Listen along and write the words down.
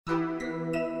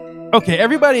Okay,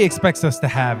 everybody expects us to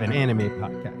have an anime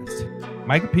podcast.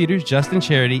 Michael Peters, Justin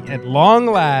Charity, at long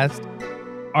last,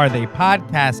 are they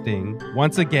podcasting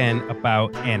once again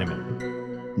about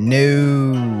anime?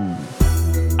 No.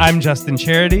 I'm Justin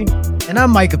Charity. And I'm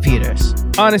Micah Peters.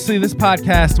 Honestly, this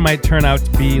podcast might turn out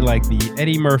to be like the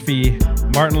Eddie Murphy,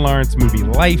 Martin Lawrence movie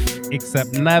Life,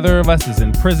 except neither of us is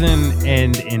in prison,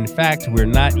 and in fact, we're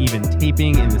not even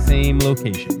taping in the same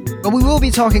location. But we will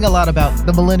be talking a lot about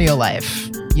the millennial life.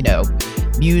 You know,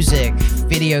 music,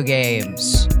 video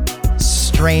games,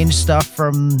 strange stuff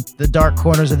from the dark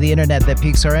corners of the internet that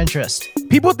piques our interest.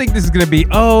 People think this is going to be,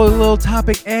 oh, a little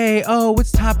topic A. Oh,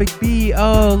 what's topic B?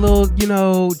 Oh, a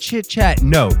little, chit chat.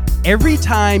 No, every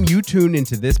time you tune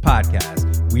into this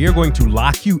podcast, we are going to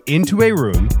lock you into a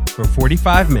room for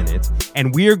 45 minutes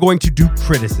and we are going to do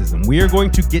criticism. We are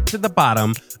going to get to the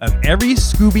bottom of every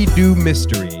Scooby-Doo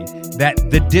mystery that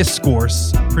the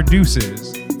discourse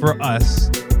produces for us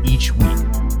each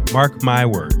week. Mark my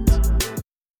words.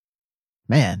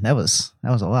 Man, that was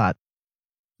a lot.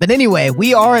 But anyway,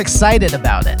 we are excited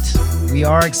about it. We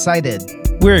are excited.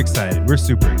 We're excited. We're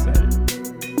super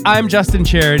excited. I'm Justin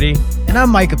Charity. And I'm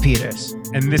Micah Peters.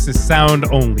 And this is Sound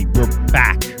Only. We're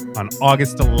back on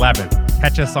August 11th.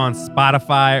 Catch us on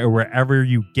Spotify or wherever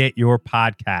you get your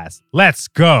podcast. Let's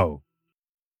go.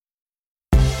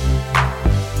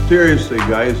 Seriously,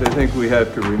 guys, I think we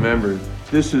have to remember,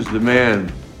 this is the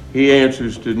man. He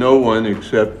answers to no one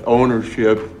except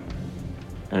ownership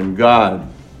and God.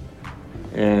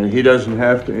 And he doesn't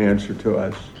have to answer to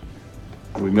us.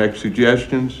 We make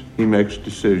suggestions, he makes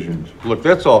decisions. Look,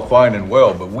 that's all fine and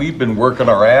well, but we've been working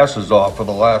our asses off for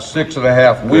the last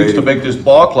 6.5 weeks to make this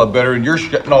ball club better, and you're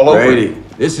shitting all over it.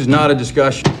 This is not a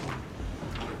discussion.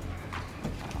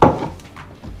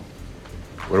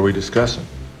 What are we discussing?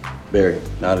 Barry,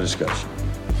 not a discussion.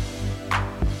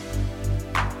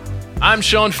 I'm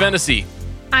Sean Fennessy.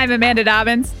 I'm Amanda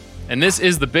Dobbins. And this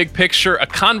is The Big Picture, a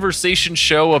conversation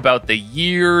show about the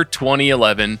year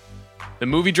 2011. The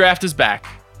movie draft is back.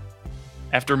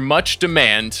 After much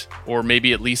demand, or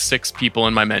maybe at least 6 people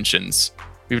in my mentions,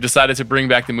 we've decided to bring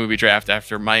back the movie draft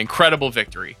after my incredible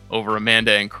victory over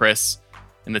Amanda and Chris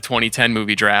in the 2010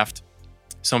 movie draft.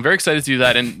 So I'm very excited to do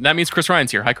that, and that means Chris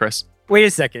Ryan's here. Hi, Chris. Wait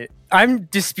a second. I'm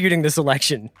disputing this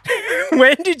election.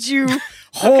 When did you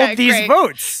hold these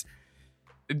votes?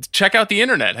 Check out the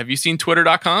internet. Have you seen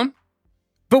twitter.com?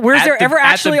 But was there ever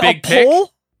actually a poll?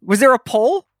 Pick? Was there a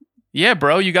poll? Yeah,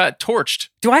 bro, you got torched.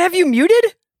 Do I have you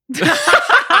muted?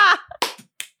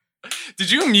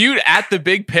 Did you mute at the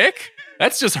big pick?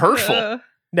 That's just hurtful.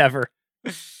 Never.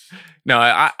 No,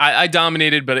 I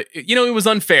dominated, but it was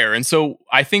unfair. And so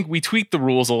I think we tweaked the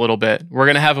rules a little bit. We're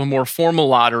going to have a more formal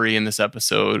lottery in this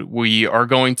episode. We are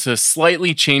going to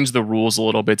slightly change the rules a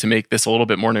little bit to make this a little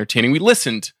bit more entertaining. We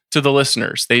listened to the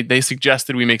listeners. They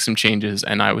suggested we make some changes,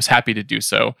 and I was happy to do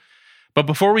so. But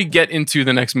before we get into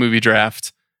the next movie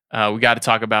draft, we got to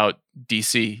talk about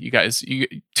DC. You guys,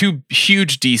 two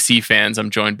huge DC fans.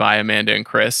 I'm joined by Amanda and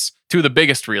Chris, two of the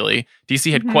biggest, really.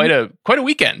 DC had quite a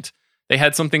weekend. They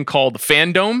had something called the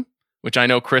Fandome, which I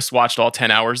know Chris watched all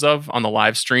 10 hours of on the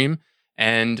live stream.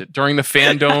 And during the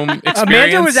Fandome experience...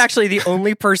 Amanda was actually the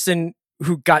only person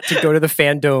who got to go to the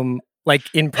Fandome, like,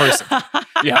 in person.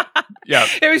 Yeah.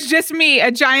 It was just me,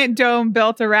 a giant dome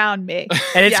built around me.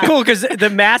 And it's cool because the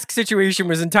mask situation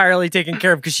was entirely taken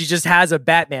care of because she just has a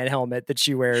Batman helmet that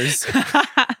she wears.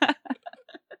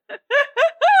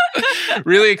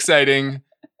 Really exciting.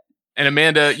 And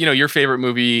Amanda, your favorite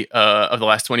movie of the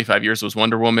last 25 years was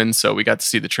Wonder Woman. So we got to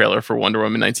see the trailer for Wonder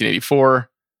Woman 1984.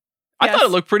 I thought it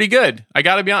looked pretty good. I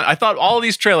got to be honest. I thought all of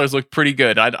these trailers looked pretty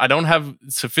good. I don't have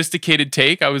sophisticated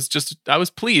take. I was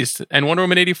pleased. And Wonder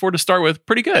Woman 84 to start with,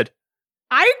 pretty good.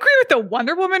 I agree with the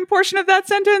Wonder Woman portion of that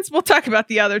sentence. We'll talk about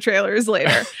the other trailers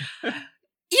later.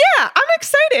 Yeah, I'm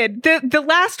excited. The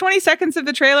last 20 seconds of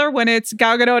the trailer when it's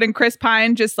Gal Gadot and Chris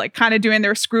Pine just like kind of doing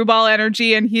their screwball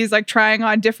energy and he's like trying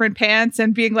on different pants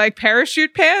and being like,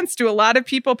 parachute pants? Do a lot of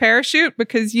people parachute?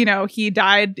 Because, he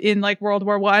died in like World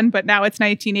War I, but now it's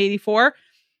 1984.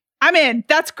 I'm in.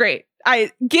 That's great.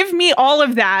 Give me all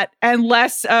of that and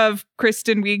less of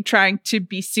Kristen Wiig trying to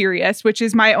be serious, which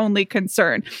is my only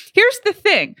concern. Here's the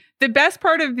thing. The best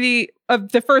part of the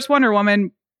first Wonder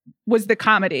Woman was the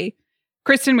comedy.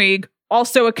 Kristen Wiig,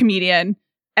 also a comedian,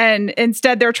 and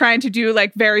instead they're trying to do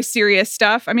like very serious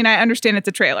stuff. I mean, I understand it's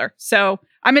a trailer, so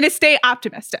I'm going to stay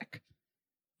optimistic.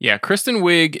 Yeah, Kristen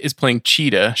Wiig is playing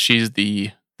Cheetah. She's the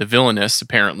villainess,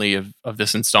 apparently, of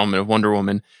this installment of Wonder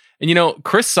Woman. And you know,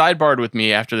 Chris sidebarred with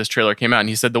me after this trailer came out, and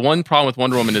he said the one problem with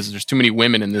Wonder Woman is there's too many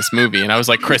women in this movie. And I was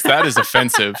like, Chris, that is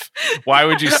offensive. Why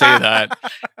would you say that?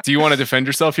 Do you want to defend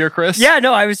yourself here, Chris? Yeah,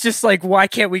 no, I was just like, why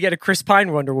can't we get a Chris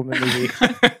Pine Wonder Woman movie?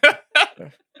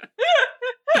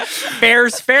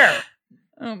 Fair's fair.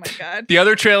 Oh my God. The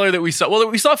other trailer that we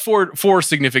saw four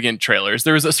significant trailers.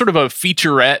 There was a sort of a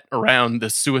featurette around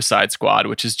the Suicide Squad,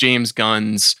 which is James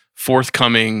Gunn's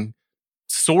forthcoming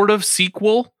sort of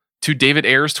sequel to David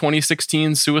Ayer's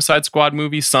 2016 Suicide Squad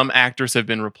movie. Some actors have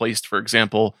been replaced. For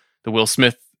example, the Will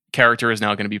Smith character is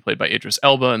now going to be played by Idris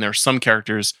Elba, and there are some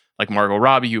characters like Margot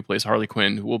Robbie, who plays Harley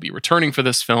Quinn, who will be returning for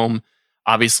this film.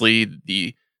 Obviously,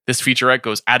 this featurette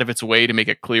goes out of its way to make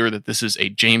it clear that this is a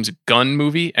James Gunn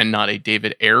movie and not a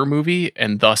David Ayer movie,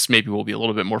 and thus maybe will be a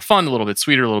little bit more fun, a little bit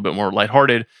sweeter, a little bit more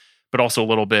lighthearted, but also a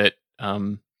little bit,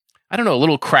 a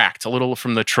little cracked, a little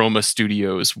from the Troma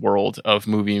Studios world of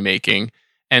movie making.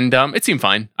 And it seemed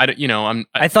fine.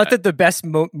 I thought that the best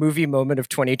movie moment of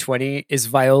 2020 is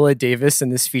Viola Davis in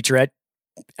this featurette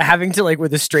having to, like,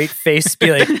 with a straight face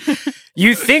be like,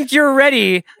 you think you're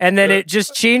ready, and then it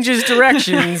just changes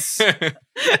directions.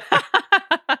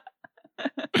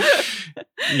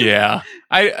 Yeah.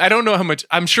 I don't know how much.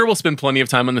 I'm sure we'll spend plenty of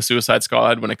time on the Suicide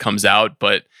Squad when it comes out,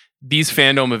 but these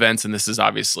fandom events, and this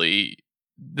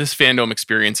fandom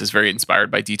experience is very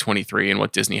inspired by D23 and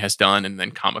what Disney has done, and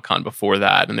then Comic-Con before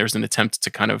that. And there's an attempt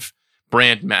to kind of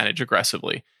brand manage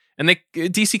aggressively. And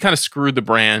DC kind of screwed the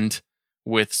brand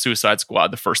with Suicide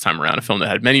Squad the first time around, a film that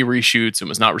had many reshoots and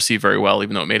was not received very well,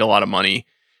 even though it made a lot of money.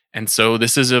 And so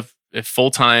this is a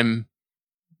full-time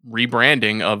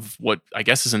rebranding of what I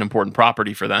guess is an important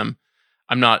property for them.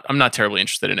 I'm not terribly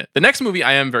interested in it. The next movie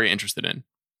I am very interested in.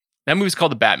 That movie's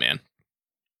called The Batman.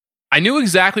 I knew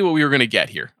exactly what we were going to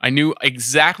get here. I knew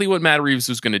exactly what Matt Reeves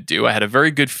was going to do. I had a very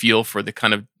good feel for the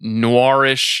kind of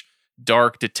noirish,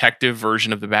 dark detective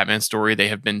version of the Batman story. They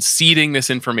have been seeding this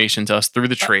information to us through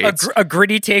the trades. A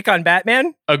gritty take on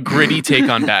Batman? A gritty take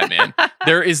on Batman.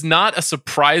 There is not a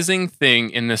surprising thing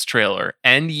in this trailer,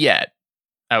 and yet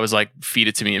I was like, feed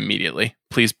it to me immediately.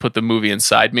 Please put the movie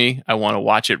inside me. I want to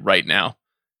watch it right now.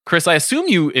 Chris, I assume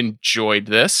you enjoyed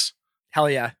this. Hell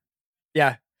yeah.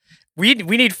 Yeah. We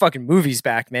need fucking movies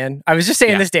back, man. I was just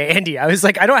saying this to Andy. I was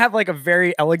like, I don't have like a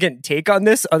very elegant take on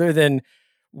this other than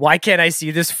why can't I see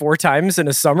this 4 times in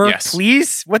a summer? Yes.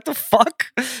 Please? What the fuck?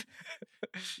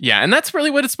 Yeah, and that's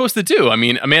really what it's supposed to do. I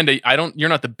mean, Amanda, you're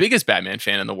not the biggest Batman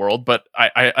fan in the world, but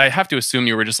I have to assume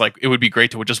you were just like, it would be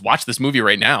great to just watch this movie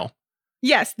right now.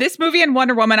 Yes, this movie and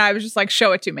Wonder Woman, I was just like,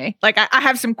 show it to me. Like, I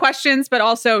have some questions, but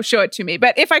also show it to me.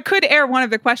 But if I could air one of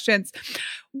the questions,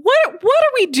 what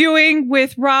are we doing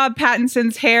with Rob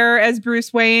Pattinson's hair as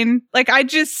Bruce Wayne? Like,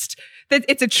 that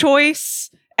it's a choice,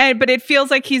 but it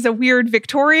feels like he's a weird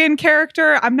Victorian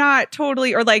character. I'm not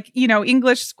totally, or like,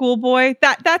 English schoolboy.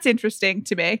 That's interesting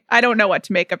to me. I don't know what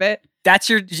to make of it.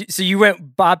 So you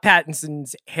went Bob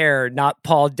Pattinson's hair, not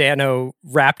Paul Dano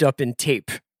wrapped up in tape.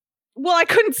 Well, I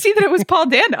couldn't see that it was Paul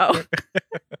Dano.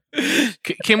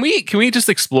 Can we just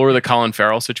explore the Colin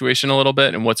Farrell situation a little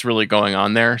bit and what's really going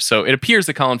on there? So it appears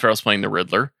that Colin Farrell's playing the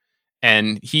Riddler,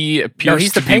 and he appears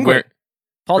he's to the be Penguin.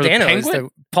 Paul Dano Penguin?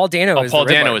 is Paul the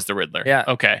Dano is the Riddler. Yeah.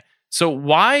 Okay. So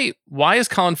why is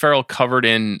Colin Farrell covered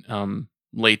in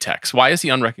latex? Why is he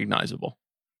unrecognizable?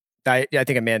 I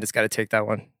think Amanda's got to take that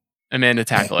one. Amanda,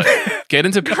 tackle it. Get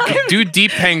into do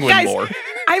deep Penguin Guys, lore.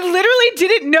 I literally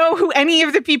didn't know who any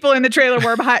of the people in the trailer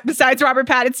were besides Robert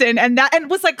Pattinson, and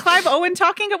was like Clive Owen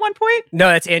talking at one point. No,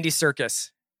 that's Andy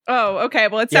Serkis. Oh, okay.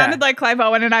 Well, it sounded like Clive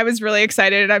Owen, and I was really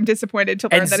excited, and I'm disappointed to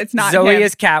learn that it's not Zoe him.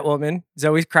 is Catwoman.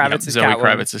 Zoe Kravitz is Catwoman. Zoe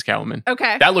Kravitz is Catwoman.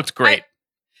 Okay, that looked great.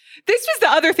 This was the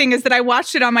other thing, is that I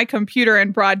watched it on my computer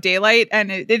in broad daylight,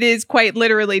 and it is quite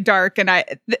literally dark, and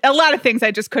a lot of things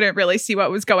I just couldn't really see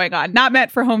what was going on. Not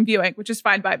meant for home viewing, which is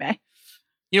fine by me.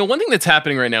 One thing that's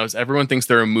happening right now is everyone thinks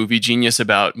they're a movie genius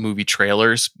about movie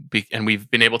trailers, and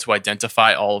we've been able to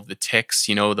identify all of the tics.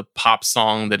 The pop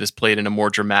song that is played in a more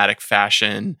dramatic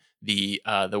fashion, the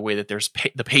way that there's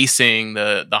the pacing,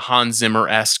 the Hans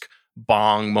Zimmer-esque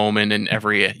bong moment, and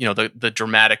every the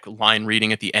dramatic line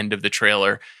reading at the end of the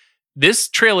trailer. This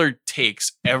trailer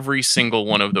takes every single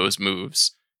one of those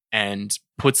moves and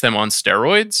puts them on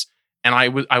steroids, and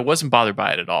I wasn't bothered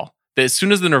by it at all. As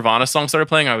soon as the Nirvana song started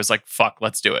playing, I was like, fuck,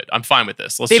 let's do it. I'm fine with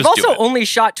this. They've also only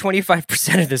shot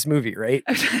 25% of this movie, right?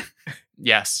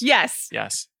 Yes.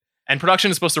 Yes. And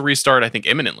production is supposed to restart, I think,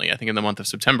 imminently. I think in the month of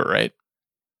September, right?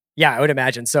 Yeah, I would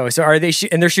imagine so. So are they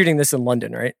and they're shooting this in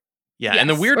London, right? Yeah, yes. And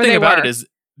the weird thing about it is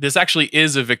this actually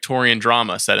is a Victorian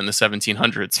drama set in the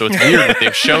 1700s. So it's weird that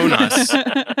they've shown us.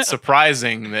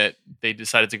 Surprising that they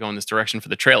decided to go in this direction for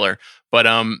the trailer. But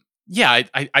yeah,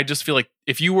 I just feel like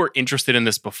if you were interested in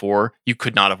this before, you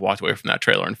could not have walked away from that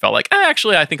trailer and felt like,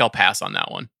 actually, I think I'll pass on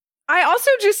that one. I also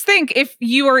just think if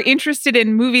you are interested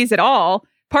in movies at all,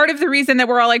 part of the reason that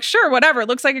we're all like, sure, whatever, it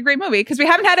looks like a great movie, because we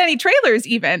haven't had any trailers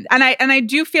even. And I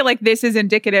do feel like this is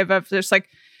indicative of just like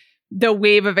the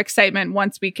wave of excitement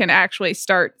once we can actually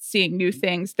start seeing new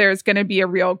things. There's going to be a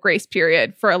real grace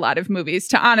period for a lot of movies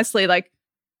to honestly like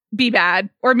be bad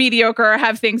or mediocre or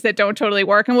have things that don't totally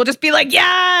work. And we'll just be like,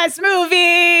 yes,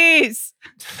 movies.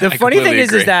 The funny thing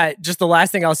is that just the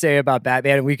last thing I'll say about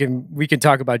Batman, and we can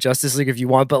talk about Justice League if you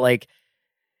want, but like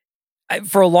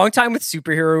for a long time with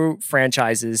superhero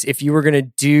franchises, if you were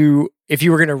going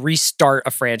to restart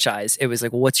a franchise, it was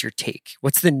like, well, what's your take?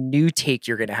 What's the new take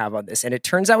you're going to have on this? And it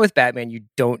turns out with Batman, you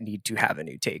don't need to have a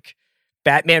new take.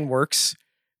 Batman works.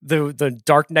 The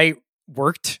Dark Knight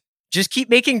worked. Just keep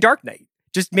making Dark Knight.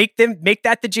 Just make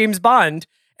that the James Bond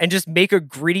and just make a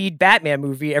gritty Batman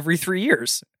movie every 3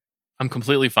 years. I'm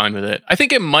completely fine with it. I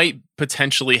think it might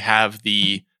potentially have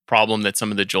the problem that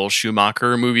some of the Joel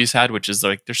Schumacher movies had, which is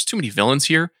like, there's too many villains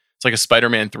here. It's like a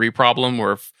Spider-Man 3 problem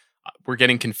where if we're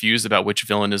getting confused about which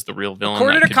villain is the real villain.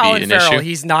 According to Colin Farrell,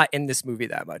 he's not in this movie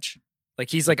that much. Like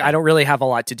he's like, I don't really have a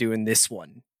lot to do in this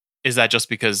one. Is that just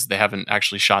because they haven't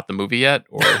actually shot the movie yet,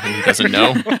 or he doesn't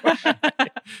know?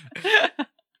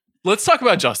 Let's talk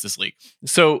about Justice League.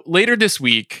 So later this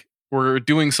week, we're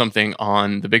doing something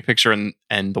on the Big Picture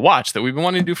and The Watch that we've been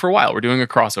wanting to do for a while. We're doing a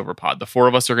crossover pod. The four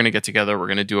of us are going to get together. We're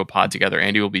going to do a pod together.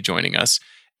 Andy will be joining us.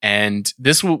 And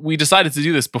we decided to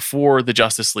do this before the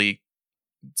Justice League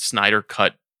Snyder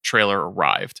Cut trailer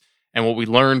arrived. And what we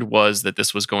learned was that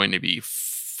this was going to be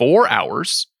 4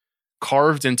 hours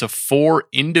carved into 4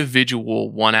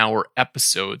 individual 1-hour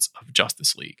episodes of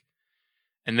Justice League.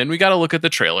 And then we got to look at the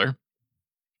trailer.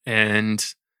 And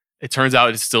it turns out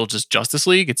it's still just Justice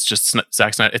League. It's just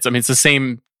Zack Snyder. It's the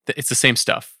same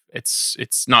stuff.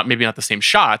 It's not maybe not the same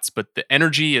shots, but the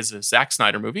energy is a Zack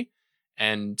Snyder movie,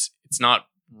 and it's not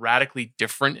radically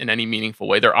different in any meaningful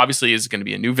way. There obviously is going to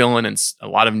be a new villain and a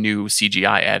lot of new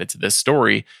CGI added to this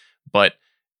story, but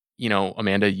you know,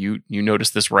 Amanda, you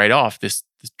noticed this right off. This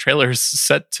trailer is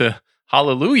set to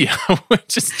Hallelujah,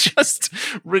 which is just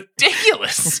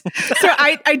ridiculous. So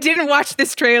I didn't watch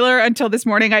this trailer until this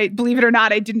morning. I believe it or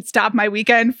not, I didn't stop my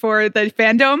weekend for the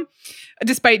fandom,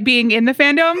 despite being in the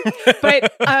fandom.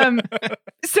 But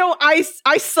so I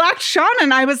slacked Sean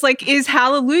and I was like, is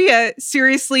Hallelujah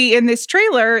seriously in this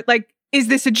trailer? Like, is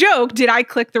this a joke? Did I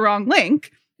click the wrong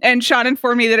link? And Sean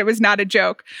informed me that it was not a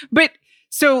joke. But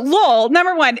so lol,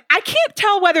 number one, I can't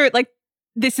tell whether like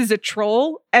this is a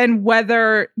troll and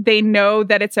whether they know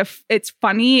that it's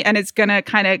funny and it's gonna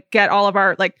kind of get all of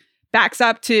our like backs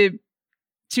up to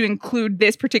include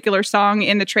this particular song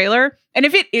in the trailer. And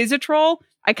if it is a troll,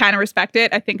 I kind of respect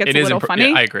it. I think it's a little funny.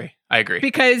 Yeah, I agree.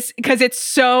 Because it's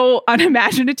so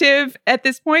unimaginative at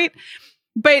this point.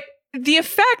 But the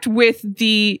effect with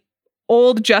the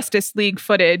old Justice League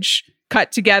footage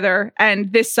cut together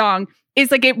and this song is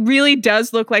like, it really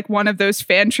does look like one of those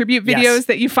fan tribute videos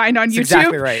that you find on YouTube.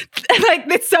 Exactly right. Like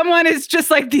that someone is just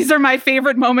like, these are my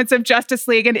favorite moments of Justice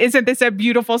League. And isn't this a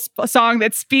beautiful song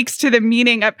that speaks to the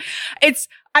meaning of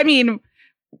I mean,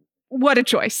 what a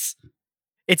choice.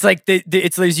 It's like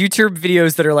it's those YouTube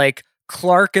videos that are like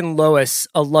Clark and Lois,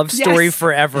 a love story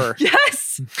forever.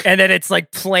 Yes. And then it's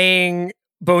like playing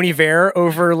Bon Iver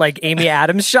over like Amy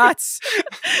Adams shots.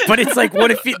 But it's like,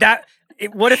 what if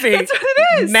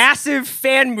a massive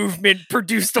fan movement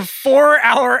produced a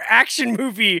 4-hour action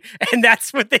movie, and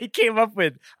that's what they came up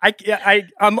with?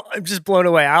 I'm just blown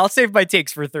away. I'll save my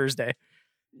takes for Thursday.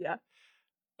 Yeah.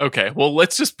 Okay, well,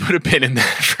 let's just put a pin in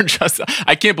that for just.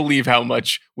 I can't believe how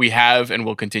much we have and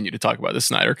will continue to talk about the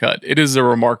Snyder Cut. It is a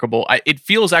remarkable. It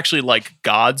feels actually like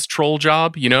God's troll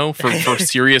job, you know, for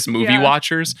serious movie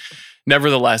watchers.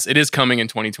 Nevertheless, it is coming in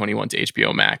 2021 to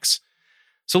HBO Max.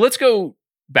 So let's go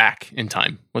back in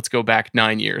time. Let's go back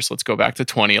 9 years. Let's go back to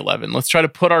 2011. Let's try to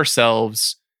put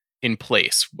ourselves in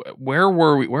place. Where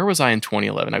were we? Where was I in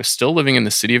 2011? I was still living in the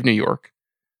city of New York.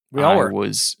 We all were.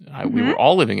 We were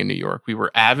all living in New York. We were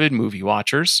avid movie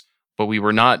watchers, but we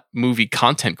were not movie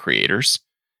content creators.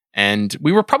 And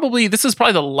we were this is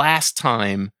probably the last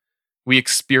time we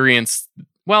experienced,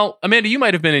 well, Amanda, you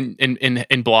might have been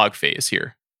in blog phase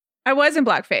here. I was in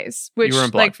blog phase. Which, you were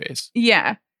in blog phase.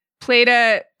 Yeah. Played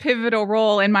a pivotal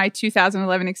role in my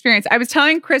 2011 experience. I was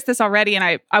telling Chris this already,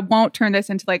 and I won't turn this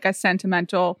into like a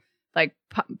sentimental, like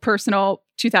personal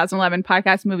 2011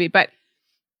 podcast movie, but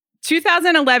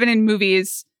 2011 in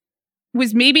movies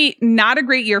was maybe not a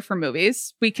great year for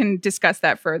movies. We can discuss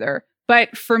that further,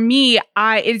 But for me,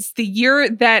 it's the year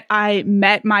that I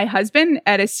met my husband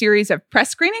at a series of press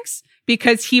screenings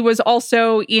because he was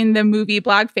also in the movie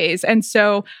blog phase. And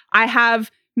so I have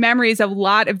memories of a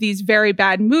lot of these very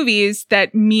bad movies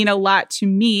that mean a lot to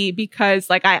me because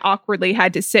like I awkwardly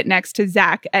had to sit next to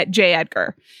Zach at J.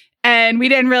 Edgar. And we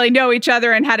didn't really know each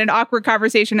other and had an awkward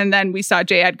conversation. And then we saw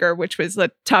J. Edgar, which was a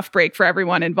tough break for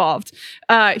everyone involved.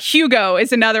 Hugo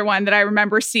is another one that I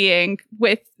remember seeing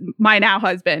with my now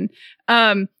husband.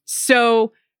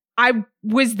 So I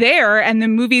was there and the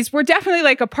movies were definitely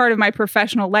like a part of my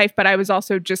professional life, but I was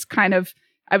also just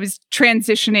I was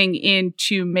transitioning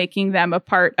into making them a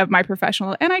part of my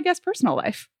professional and I guess personal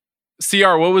life.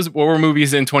 CR, what were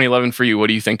movies in 2011 for you? What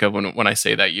do you think of when I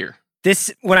say that year?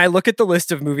 When I look at the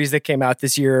list of movies that came out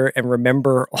this year and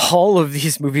remember all of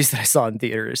these movies that I saw in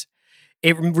theaters,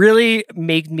 it really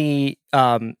made me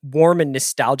warm and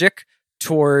nostalgic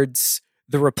towards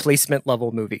the replacement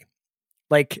level movie.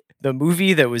 Like the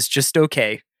movie that was just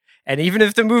okay. And even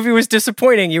if the movie was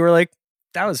disappointing, you were like,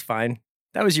 that was fine.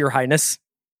 That was Your Highness.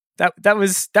 That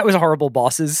was Horrible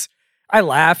Bosses. I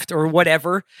laughed or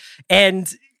whatever.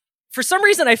 And for some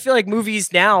reason, I feel like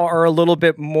movies now are a little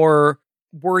bit more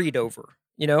worried over,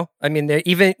 you know? I mean,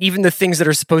 even the things that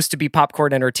are supposed to be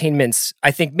popcorn entertainments,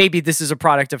 I think maybe this is a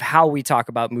product of how we talk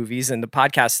about movies and the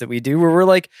podcasts that we do, where we're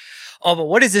like, oh, but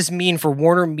what does this mean for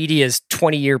Warner Media's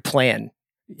 20-year plan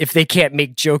if they can't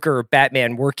make Joker or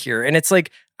Batman work here? And it's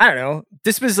like, I don't know,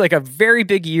 this was like a very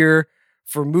big year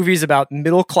for movies about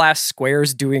middle-class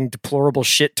squares doing deplorable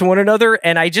shit to one another,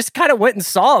 and I just kind of went and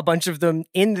saw a bunch of them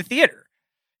in the theater.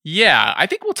 Yeah, I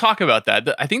think we'll talk about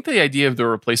that. I think the idea of the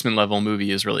replacement level movie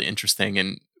is really interesting.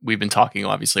 And we've been talking,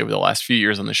 obviously, over the last few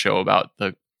years on the show about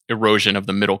the erosion of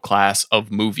the middle class of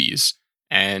movies.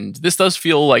 And this does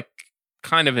feel like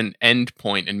kind of an end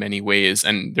point in many ways.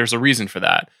 And there's a reason for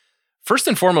that. First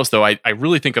and foremost, though, I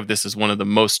really think of this as one of the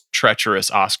most treacherous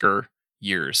Oscar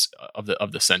years of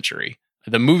the century.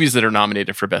 The movies that are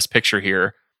nominated for Best Picture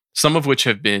here, some of which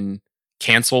have been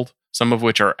canceled, some of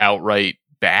which are outright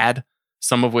bad,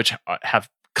 some of which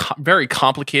have very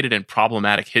complicated and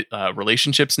problematic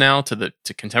relationships now to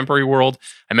contemporary world.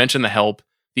 I mentioned The Help.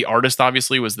 The Artist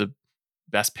obviously was the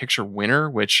Best Picture winner,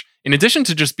 which in addition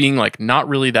to just being like not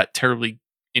really that terribly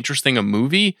interesting a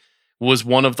movie, was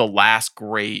one of the last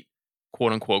great,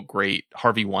 quote unquote, great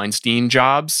Harvey Weinstein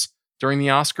jobs during the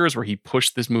Oscars, where he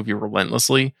pushed this movie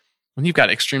relentlessly. And you've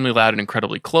got Extremely Loud and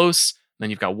Incredibly Close.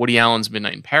 Then you've got Woody Allen's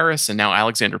Midnight in Paris, and now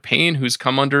Alexander Payne, who's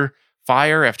come under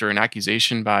fire after an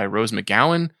accusation by Rose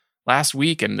McGowan last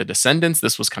week, and The Descendants.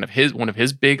 This was kind of one of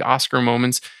his big Oscar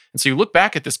moments. And so you look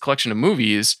back at this collection of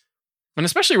movies, and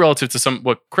especially relative to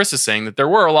what Chris is saying, that there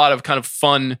were a lot of kind of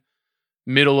fun,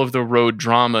 middle of the road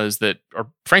dramas that are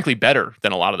frankly better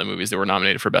than a lot of the movies that were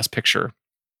nominated for Best Picture.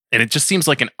 And it just seems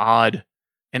like an odd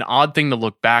thing to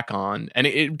look back on. And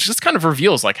it just kind of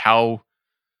reveals like how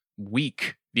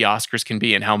weak the Oscars can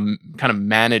be and how kind of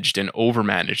managed and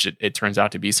overmanaged it turns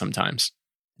out to be sometimes.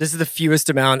 This is the fewest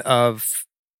amount of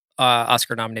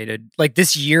Oscar nominated. Like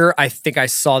this year, I think I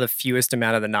saw the fewest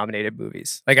amount of the nominated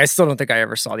movies. Like I still don't think I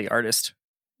ever saw The Artist.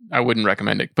 I wouldn't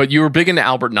recommend it. But you were big into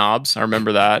Albert Nobbs. I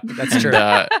remember that. That's true.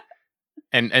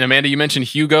 And Amanda, you mentioned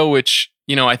Hugo, which,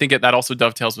 you know, I think that also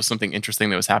dovetails with something interesting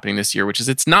that was happening this year, which is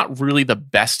it's not really the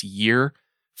best year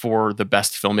for the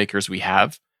best filmmakers we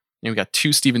have. You know, we got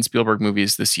 2 Steven Spielberg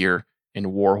movies this year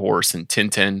in War Horse and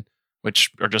Tintin,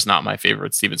 which are just not my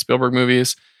favorite Steven Spielberg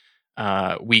movies.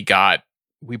 We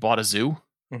Bought a Zoo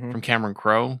from Cameron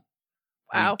Crowe.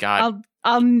 Wow.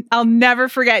 I'll never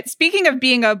forget. Speaking of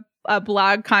being a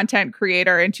blog content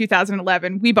creator in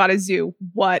 2011, We Bought a Zoo.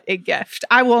 What a gift.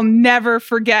 I will never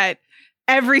forget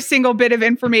every single bit of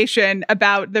information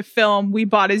about the film We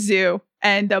Bought a Zoo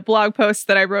and the blog posts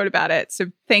that I wrote about it.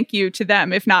 So thank you to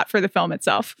them, if not for the film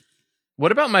itself.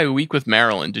 What about My Week with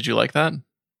Marilyn? Did you like that?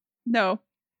 No.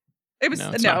 It was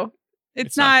No,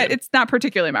 it's not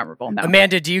particularly memorable. No.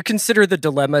 Amanda, do you consider The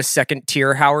Dilemma second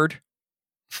tier Howard?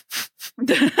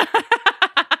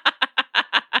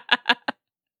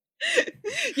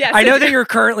 Yes, I know that you're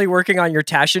currently working on your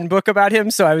Taschen book about him,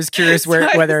 so I was curious where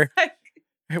the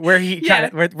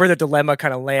dilemma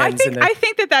kind of lands. I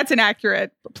think that's an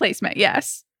accurate placement.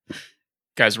 Yes.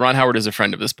 Guys, Ron Howard is a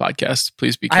friend of this podcast.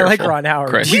 Please be careful. I like Ron Howard.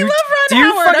 Chris. We love Do Ron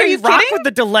you Howard. Are fucking you rock kidding? with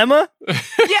The Dilemma?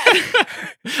 Yeah.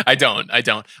 I don't.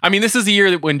 I mean, this is the year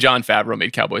that when Jon Favreau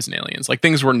made Cowboys and Aliens. Like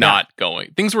things were not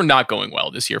going well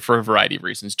this year for a variety of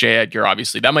reasons. J. Edgar,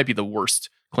 obviously, that might be the worst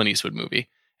Clint Eastwood movie.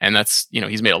 And that's, you know,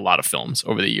 he's made a lot of films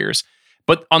over the years.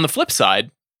 But on the flip side,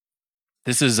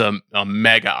 this is a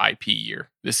mega IP year.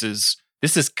 This is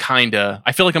this is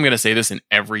I feel like I'm going to say this in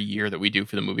every year that we do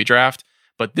for the movie draft,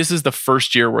 but this is the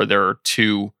first year where there are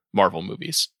 2 Marvel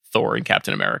movies, Thor and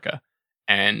Captain America.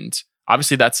 And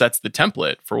obviously that sets the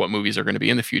template for what movies are going to be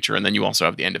in the future. And then you also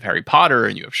have the end of Harry Potter,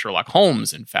 and you have Sherlock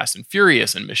Holmes and Fast and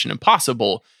Furious and Mission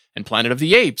Impossible and Planet of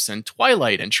the Apes and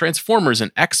Twilight and Transformers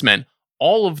and X-Men.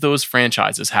 All of those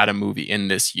franchises had a movie in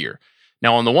this year.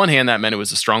 Now, on the one hand, that meant it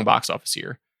was a strong box office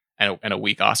year and a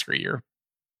weak Oscar year.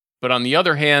 But on the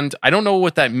other hand, I don't know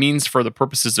what that means for the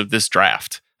purposes of this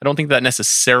draft. I don't think that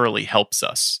necessarily helps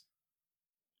us.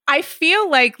 I feel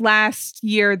like last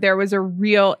year there was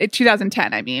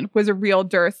 2010, I mean, was a real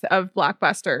dearth of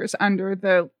blockbusters under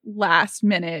the last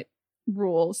minute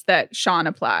rules that Sean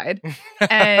applied,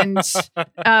 and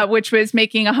which was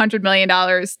making $100 million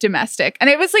domestic. And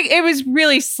it was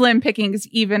really slim pickings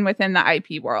even within the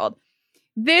IP world.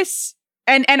 This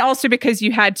and also because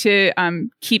you had to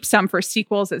keep some for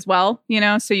sequels as well,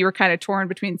 so you were kind of torn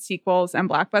between sequels and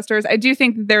blockbusters. I do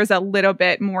think there's a little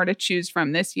bit more to choose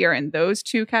from this year in those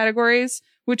 2 categories,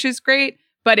 which is great,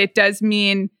 but it does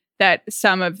mean that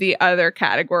some of the other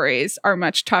categories are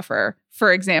much tougher.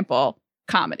 For example,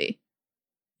 comedy.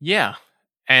 Yeah.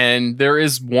 And there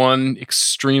is one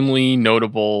extremely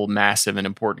notable, massive, and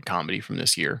important comedy from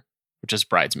this year, which is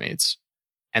Bridesmaids.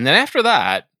 And then after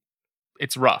that,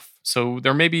 it's rough. So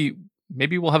there maybe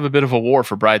we'll have a bit of a war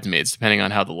for Bridesmaids, depending on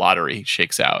how the lottery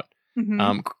shakes out.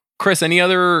 Mm-hmm. Chris, any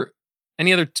other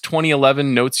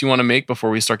 2011 notes you want to make before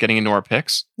we start getting into our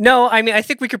picks? No, I mean, I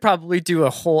think we could probably do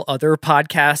a whole other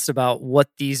podcast about what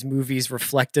these movies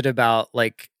reflected about,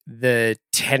 like, the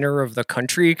tenor of the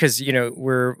country, because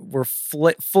we're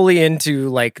fully into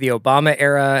like the Obama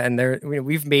era, and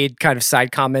we've made kind of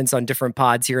side comments on different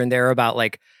pods here and there about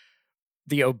like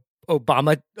the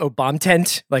Obama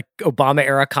tent, like Obama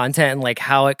era content, and like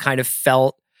how it kind of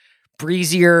felt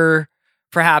breezier,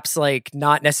 perhaps like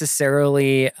not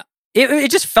necessarily.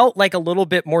 It just felt like a little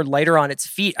bit more lighter on its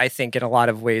feet, I think, in a lot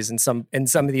of ways in some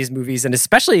of these movies, and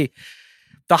especially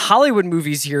the Hollywood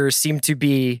movies here seem to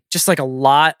be just like a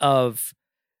lot of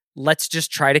let's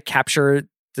just try to capture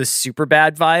the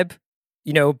Superbad vibe,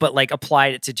 but like apply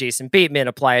it to Jason Bateman,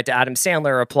 apply it to Adam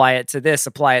Sandler, apply it to this,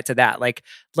 apply it to that. Like,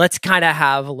 let's kind of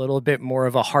have a little bit more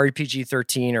of a hard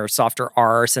PG-13 or softer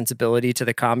R sensibility to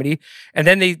the comedy. And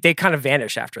then they kind of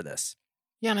vanish after this.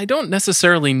 Yeah, and I don't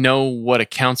necessarily know what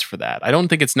accounts for that. I don't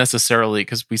think it's necessarily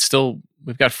because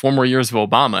we've got 4 more years of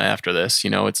Obama after this.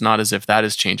 It's not as if that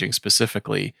is changing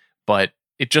specifically, but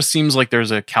it just seems like there's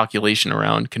a calculation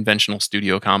around conventional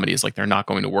studio comedies, like they're not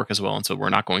going to work as well, and so we're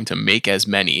not going to make as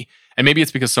many. And maybe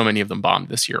it's because so many of them bombed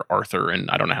this year. Arthur, and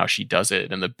I don't know how she does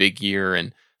it, and The Big Year,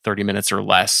 and 30 Minutes or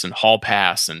Less, and Hall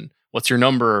Pass, and What's Your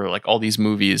Number? Like all these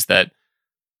movies that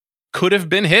could have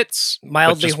been hits,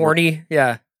 mildly horny,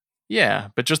 yeah. Yeah,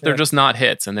 but they're just not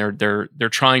hits, and they're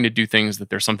trying to do things that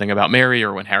There's Something About Mary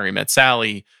or When Harry Met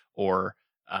Sally or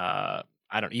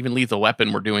even Lethal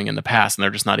Weapon were doing in the past, and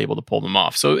they're just not able to pull them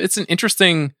off. So it's an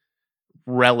interesting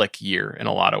relic year in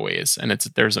a lot of ways, and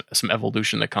there's some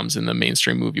evolution that comes in the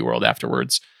mainstream movie world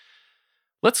afterwards.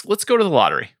 Let's go to the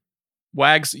lottery.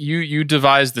 Wags, you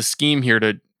devised the scheme here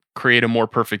to create a more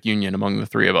perfect union among the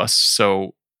 3 of us.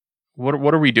 So what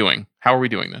are we doing? How are we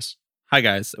doing this? Hi,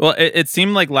 guys. Well, it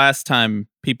seemed like last time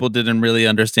people didn't really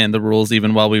understand the rules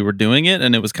even while we were doing it,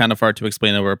 and it was kind of hard to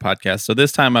explain over a podcast. So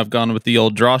this time I've gone with the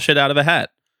old draw shit out of a hat,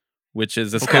 which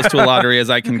is as close to a lottery as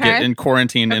I can get in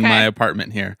quarantine in my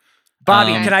apartment here.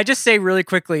 Bobby, can I just say really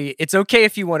quickly, it's okay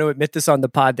if you want to admit this on the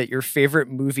pod that your favorite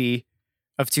movie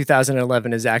of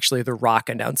 2011 is actually The Rock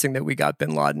announcing that we got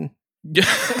Bin Laden. God,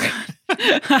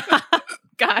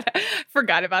 I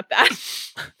forgot about that.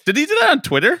 Did he do that on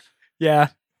Twitter? Yeah.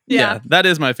 Yeah, that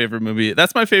is my favorite movie.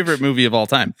 That's my favorite movie of all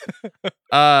time.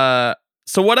 So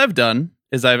what I've done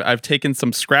is I've taken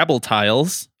some Scrabble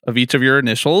tiles of each of your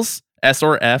initials, S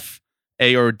or F,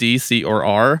 A or D, C or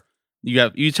R.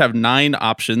 You each have 9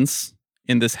 options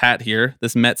in this hat here,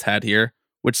 this Mets hat here,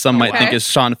 which some might think is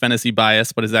Sean fantasy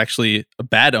bias, but is actually a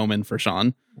bad omen for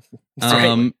Sean.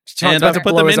 And I've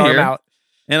put them in here,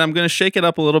 and I'm going to shake it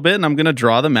up a little bit, and I'm going to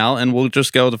draw them out, and we'll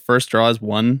just go. The first draw is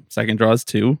 1, second draw is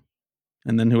 2.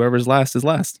 And then whoever's last is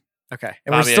last. Okay.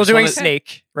 And Bobby, we're still doing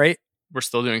Snake, right? We're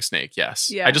still doing Snake,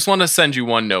 yes. Yeah. I just want to send you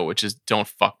one note, which is don't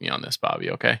fuck me on this, Bobby,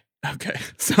 okay? Okay.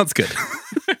 Sounds good.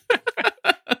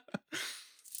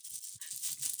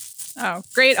 Oh,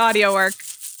 great audio work.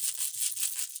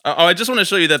 I just want to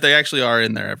show you that they actually are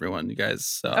in there, everyone, you guys.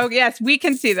 So. Oh, yes, we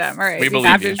can see them. All right. We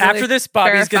believe you. After this,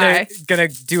 Bobby's gonna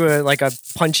do a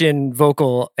punch-in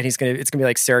vocal, and it's gonna be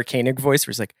like Sarah Koenig voice,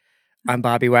 where he's like, "I'm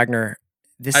Bobby Wagner.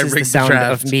 This is the sound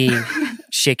of me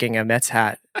shaking a Mets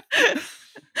hat."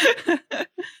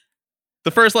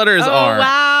 The first letter is Oh, R.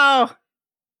 wow.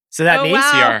 So that Oh, means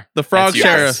wow. CR. The Frog That's yours.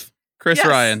 Sheriff, Chris Yes.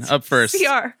 Ryan, up first.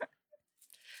 CR.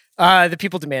 the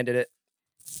people demanded it.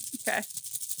 Okay.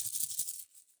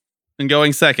 And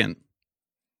going second in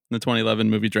the 2011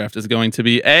 movie draft is going to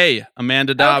be A,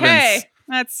 Amanda Dobbins. Okay.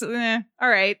 That's all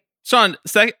right. Sean,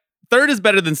 third is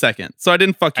better than second, so I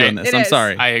didn't fuck you on this. It I'm is.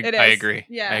 sorry. I It is. agree.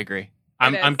 Yeah. I agree. It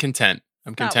I'm is. content.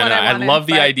 I'm not content. what I I wanted, love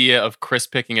the but- idea of Chris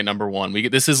picking at number one.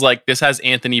 This has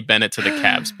Anthony Bennett to the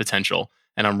Cavs potential,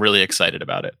 and I'm really excited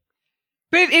about it.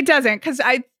 But it doesn't, because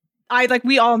I like,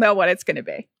 we all know what it's going to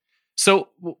be. So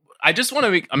I just want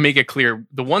to make it clear.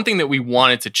 The one thing that we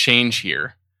wanted to change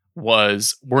here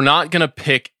was we're not going to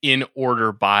pick in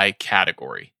order by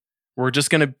category. We're just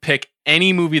going to pick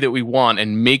any movie that we want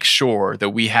and make sure that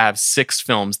we have 6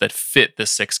 films that fit the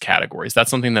 6 categories. That's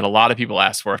something that a lot of people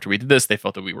asked for after we did this. They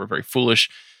felt that we were very foolish,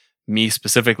 me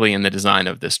specifically, in the design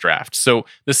of this draft. So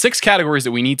the 6 categories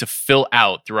that we need to fill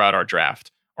out throughout our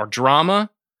draft are drama,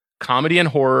 comedy and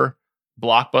horror,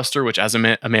 blockbuster, which, as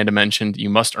Amanda mentioned, you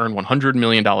must earn $100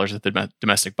 million at the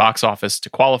domestic box office to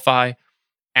qualify,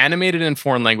 animated and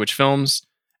foreign language films,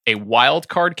 a wild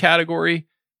card category,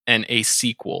 and a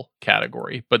sequel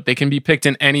category. But they can be picked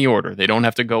in any order. They don't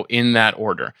have to go in that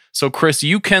order. So, Chris,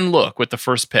 you can look with the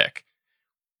first pick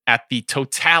at the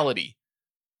totality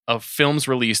of films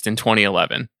released in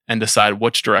 2011 and decide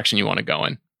which direction you want to go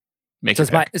in. Make So,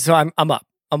 your pick. I'm up.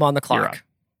 I'm on the You're up. clock.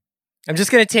 I'm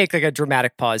just going to take like a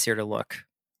dramatic pause here to look.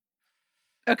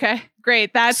 Okay,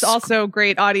 great. That's also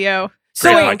great audio.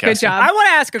 So Great wait, Good podcasting. job. I want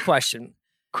to ask a question.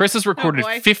 Chris has recorded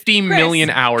boy. 50 million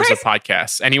hours Chris, of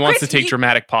podcasts, and he wants Chris, to take you-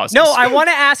 dramatic pauses. No, I want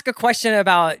to ask a question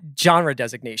about genre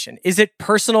designation. Is it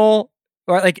personal,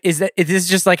 or like is this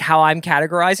just like how I'm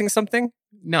categorizing something?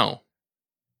 No.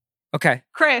 Okay,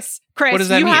 Chris, What does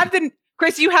that you mean? have the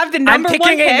I'm number one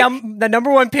picking pick. the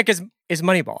number one pick is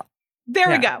Moneyball, There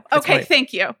we yeah, go. that's Okay, funny.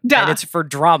 thank you. Duh. and it's for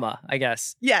drama, I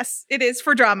guess. Yes, it is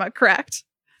for drama. Correct.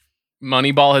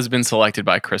 Moneyball has been selected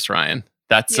by Chris Ryan.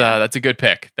 That's a good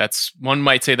pick. That's one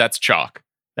might say that's chalk.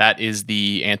 That is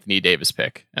the Anthony Davis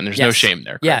pick, and there's no Yes. shame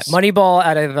there. Yeah, Chris. Moneyball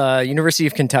out of University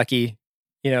of Kentucky,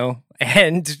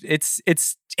 and it's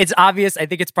obvious. I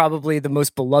think it's probably the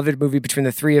most beloved movie between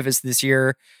the three of us this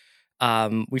year.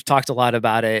 We've talked a lot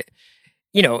about it,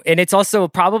 and it's also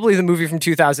probably the movie from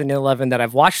 2011 that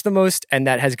I've watched the most and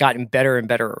that has gotten better and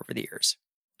better over the years.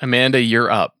 Amanda, you're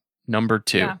up. Number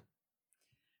 2. Yeah.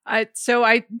 So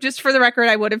I just for the record,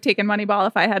 I would have taken Moneyball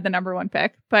if I had the number one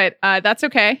pick, but that's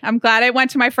okay. I'm glad I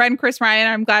went to my friend Chris Ryan.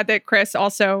 I'm glad that Chris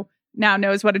also now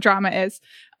knows what a drama is.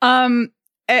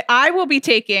 I will be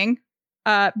taking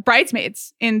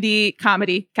Bridesmaids in the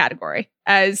comedy category.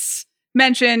 As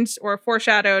mentioned or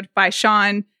foreshadowed by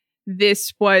Sean,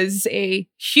 this was a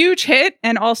huge hit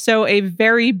and also a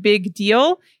very big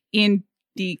deal in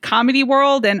the comedy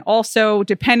world, and also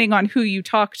depending on who you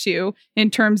talk to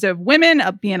in terms of women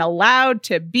being allowed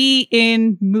to be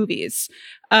in movies,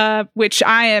 which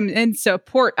I am in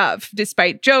support of,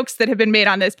 despite jokes that have been made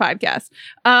on this podcast.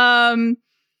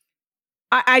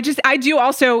 I do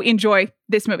also enjoy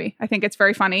this movie. I think it's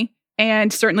very funny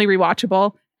and certainly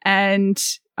rewatchable. And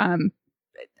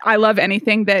I love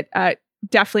anything that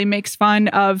definitely makes fun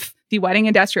of the wedding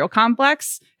industrial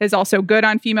complex, is also good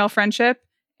on female friendship.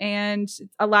 And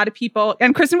a lot of people,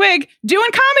 and Kristen Wiig doing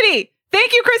comedy.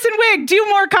 Thank you, Kristen Wiig. Do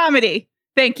more comedy.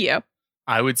 Thank you.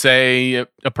 I would say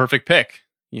a perfect pick.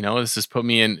 This has put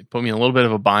me in a little bit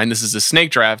of a bind. This is a snake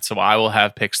draft, so I will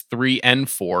have picks 3 and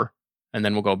 4, and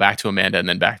then we'll go back to Amanda and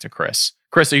then back to Chris.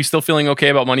 Chris, are you still feeling okay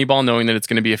about Moneyball, knowing that it's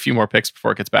going to be a few more picks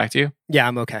before it gets back to you? Yeah,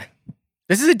 I'm okay.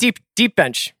 This is a deep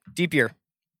bench, deep year.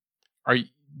 Are you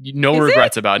no Is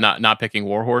regrets about not picking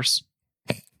Warhorse?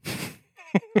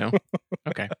 No?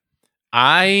 Okay.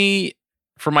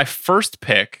 For my first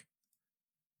pick,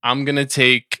 I'm going to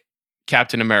take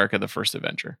Captain America, the First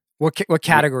Avenger. What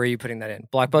category are you putting that in?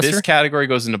 Blockbuster? This category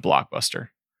goes into blockbuster.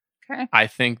 Okay. I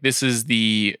think this is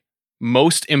the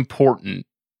most important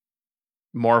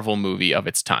Marvel movie of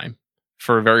its time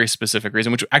for a very specific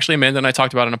reason, which actually Amanda and I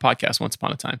talked about in a podcast once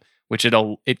upon a time, which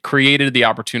it created the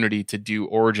opportunity to do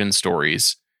origin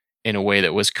stories in a way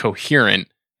that was coherent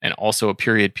and also a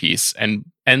period piece, and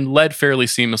led fairly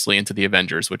seamlessly into the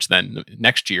Avengers, which then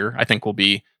next year I think will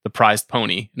be the prized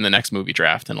pony in the next movie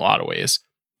draft in a lot of ways.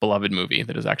 Beloved movie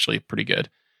that is actually pretty good.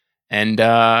 And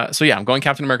so yeah, I'm going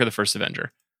Captain America, the First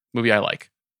Avenger. Movie I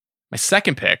like. My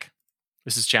second pick,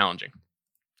 this is challenging.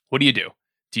 What do you do?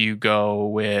 Do you go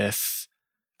with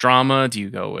drama? Do you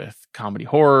go with comedy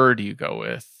horror? Do you go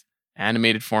with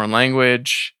animated foreign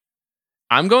language?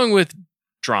 I'm going with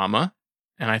drama.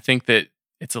 And I think that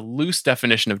It's a loose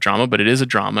definition of drama, but it is a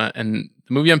drama. And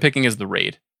the movie I'm picking is The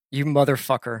Raid. You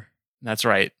motherfucker. That's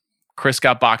right. Chris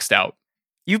got boxed out.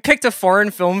 You picked a foreign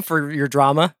film for your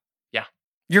drama? Yeah.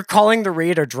 You're calling The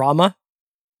Raid a drama?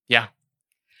 Yeah.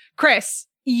 Chris,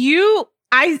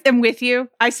 I am with you.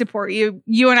 I support you.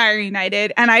 You and I are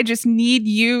united. And I just need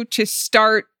you to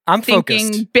start thinking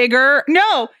focused. bigger.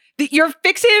 No, you're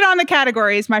fixated on the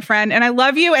categories, my friend. And I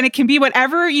love you. And it can be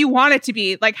whatever you want it to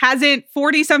be. Like, hasn't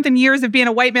 40 something years of being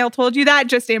a white male told you that?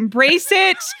 Just embrace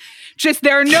it. Just,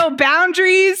 there are no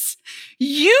boundaries.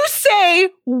 You say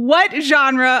what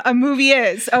genre a movie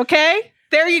is. Okay.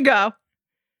 There you go.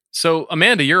 So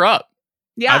Amanda, you're up.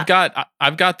 Yeah.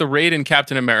 I've got The Raid and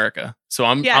Captain America. So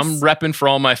I'm repping for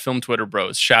all my film Twitter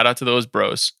bros. Shout out to those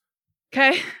bros.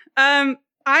 Okay.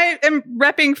 I am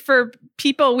repping for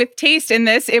people with taste in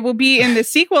this. It will be in the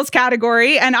sequels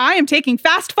category, and I am taking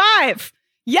Fast Five.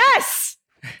 Yes.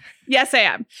 Yes, I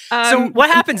am. So what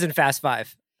happens in Fast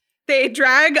Five? They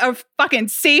drag a fucking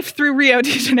safe through Rio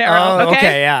de Janeiro. Oh,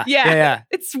 okay? Yeah.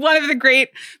 It's one of the great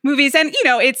movies. And,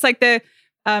 it's like the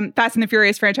Fast and the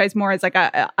Furious franchise more as like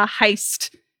a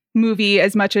heist movie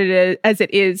as much as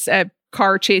it is a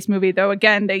car chase movie, though.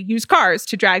 Again, they use cars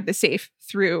to drag the safe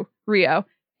through Rio.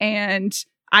 And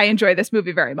I enjoy this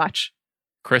movie very much.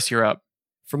 Chris, you're up.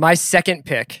 For my second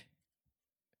pick,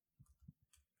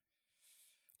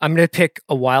 I'm going to pick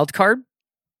a wild card,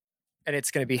 and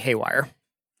it's going to be Haywire.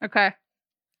 Okay.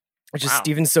 Which is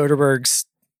Steven Soderbergh's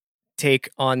take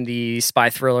on the spy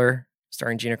thriller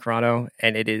starring Gina Carano,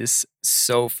 and it is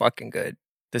so fucking good.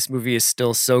 This movie is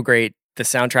still so great. The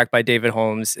soundtrack by David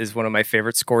Holmes is one of my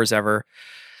favorite scores ever.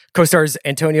 Co-stars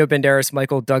Antonio Banderas,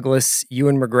 Michael Douglas,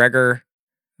 Ewan McGregor.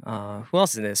 Who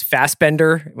else is in this?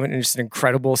 Fassbender. Just an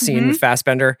incredible scene with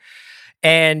Fassbender.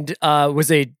 And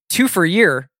was a 2 for a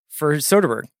year for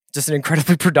Soderbergh. Just an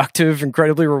incredibly productive,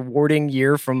 incredibly rewarding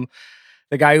year from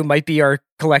the guy who might be our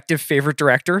collective favorite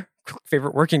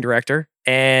working director.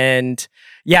 And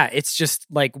yeah, it's just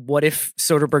like, what if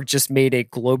Soderbergh just made a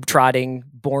globe-trotting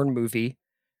Bourne movie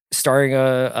starring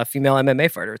a female MMA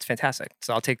fighter? It's fantastic.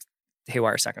 So I'll take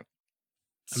Haywire second.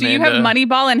 So you have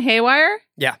Moneyball and Haywire?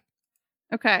 Yeah.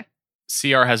 Okay.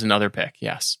 CR has another pick.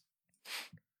 Yes.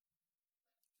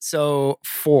 So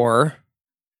for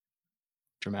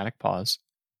dramatic pause.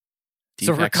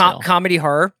 So for comedy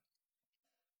horror,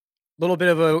 a little bit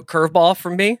of a curveball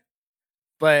from me,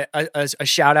 but a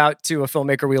shout out to a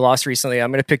filmmaker we lost recently. I'm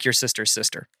going to pick Your Sister's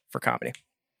Sister for comedy.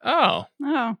 Oh.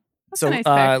 That's a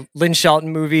nice pick. Lynn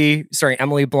Shelton movie starring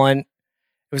Emily Blunt.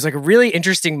 It was like a really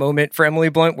interesting moment for Emily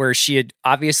Blunt where she had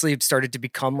obviously started to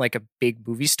become like a big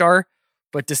movie star,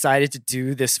 but decided to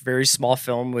do this very small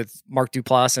film with Mark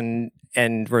Duplass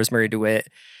and Rosemary DeWitt.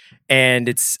 And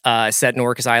it's set in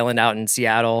Orcas Island out in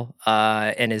Seattle.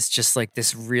 And it's just like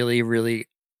this really, really,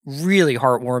 really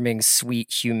heartwarming,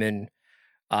 sweet, human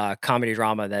comedy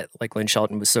drama that like Lynn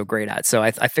Shelton was so great at. So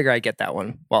I figured I'd get that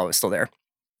one while it was still there.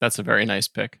 That's a very nice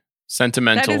pick.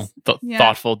 Sentimental,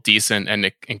 thoughtful, decent,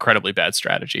 and incredibly bad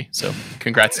strategy. So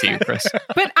congrats to you, Chris.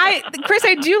 But Chris,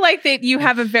 I do like that you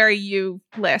have a very you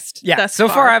list. Yeah, so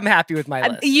far I'm happy with my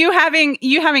list. You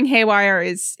having Haywire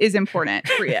is important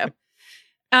for you.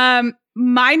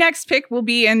 My next pick will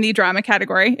be in the drama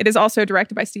category. It is also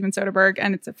directed by Steven Soderbergh,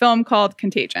 and it's a film called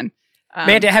Contagion.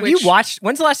 Amanda, you watched?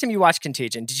 When's the last time you watched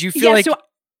Contagion? Did you feel like? So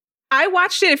I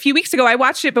watched it a few weeks ago. I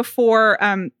watched it before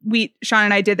Sean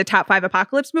and I did the top 5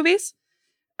 apocalypse movies,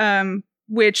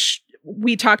 which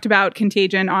we talked about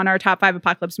Contagion on our top 5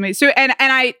 apocalypse movies. So and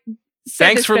I said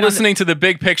thanks for listening to the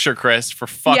big picture, Chris. For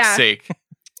fuck's sake.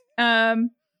 It's fine.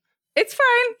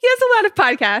 He has a lot of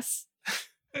podcasts.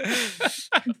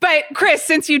 But Chris,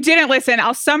 since you didn't listen,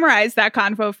 I'll summarize that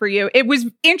convo for you. It was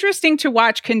interesting to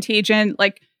watch Contagion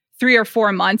like 3 or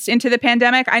 4 months into the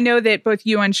pandemic. I know that both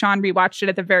you and Sean rewatched it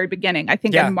at the very beginning. I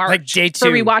think in March, like day 2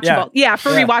 for rewatchable. Yeah,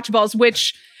 rewatchables,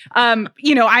 which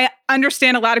I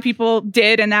understand a lot of people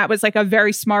did, and that was like a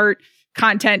very smart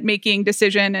content making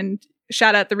decision. And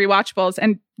shout out the rewatchables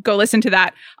and go listen to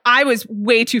that. I was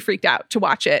way too freaked out to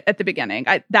watch it at the beginning.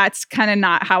 That's kind of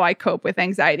not how I cope with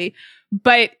anxiety.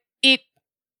 But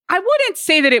I wouldn't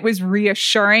say that it was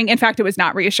reassuring. In fact, it was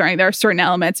not reassuring. There are certain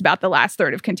elements about the last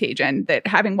third of Contagion that,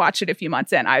 having watched it a few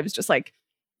months in, I was just like,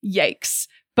 yikes.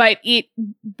 But it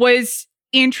was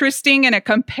interesting in a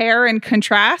compare and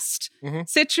contrast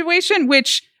situation,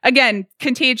 which, again,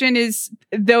 Contagion is,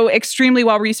 though extremely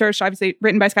well-researched, obviously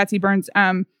written by Scott C. Burns,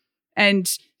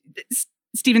 and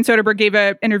Steven Soderbergh gave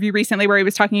an interview recently where he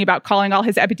was talking about calling all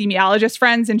his epidemiologist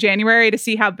friends in January to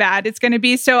see how bad it's going to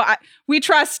be. So I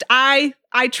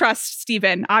I trust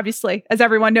Steven, obviously, as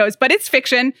everyone knows, but it's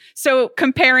fiction. So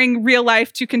comparing real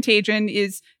life to Contagion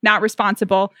is not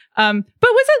responsible, but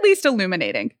was at least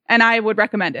illuminating. And I would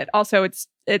recommend it. Also,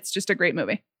 it's just a great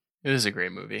movie. It is a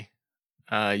great movie.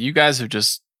 You guys have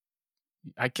just,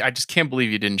 I just can't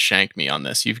believe you didn't shank me on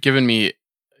this. You've given me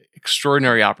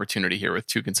extraordinary opportunity here with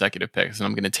 2 consecutive picks, and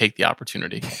I'm going to take the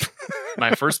opportunity.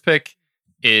 My first pick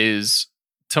is,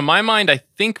 to my mind, I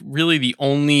think really the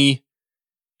only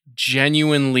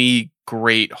genuinely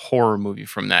great horror movie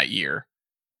from that year.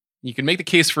 You could make the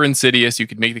case for Insidious. You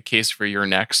could make the case for your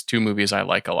next 2 movies I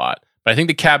like a lot. But I think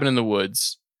The Cabin in the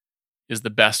Woods is the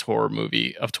best horror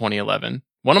movie of 2011.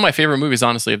 One of my favorite movies,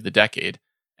 honestly, of the decade.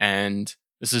 And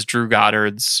this is Drew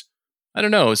Goddard's, I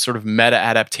don't know, sort of meta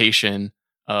adaptation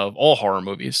of all horror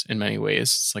movies in many ways.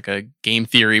 It's like a game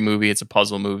theory movie. It's a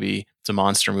puzzle movie. It's a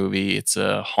monster movie. It's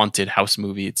a haunted house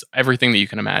movie. It's everything that you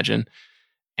can imagine.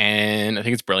 And I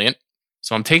think it's brilliant.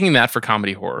 So I'm taking that for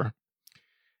comedy horror.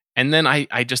 And then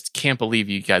I just can't believe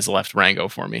you guys left Rango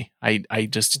for me. I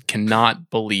just cannot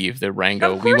believe that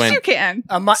Rango. Of course you can.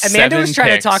 Amanda was trying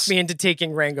picks. to talk me into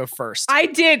taking Rango first. I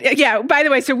did. Yeah. By the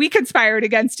way, so we conspired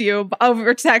against you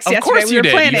over text yesterday. Of course we you were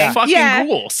did. planning. You fucking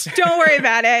ghouls. Don't worry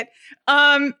about it.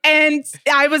 And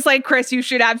I was like, Chris, you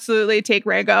should absolutely take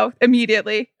Rango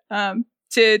immediately.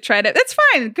 To try to. That's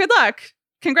fine. Good luck.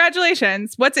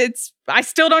 Congratulations. I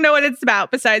still don't know what it's about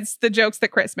besides the jokes that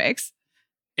Chris makes.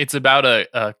 It's about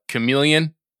a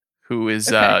chameleon who is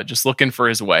just looking for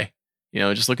his way,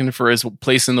 just looking for his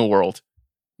place in the world.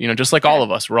 Just like all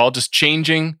of us, we're all just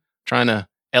changing, trying to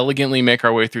elegantly make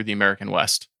our way through the American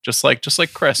West, just like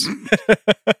Chris.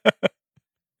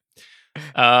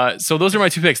 So those are my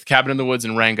 2 picks: The Cabin in the Woods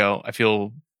and Rango. I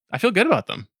feel good about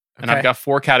them, and I've got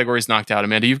 4 categories knocked out.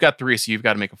 Amanda, you've got 3, so you've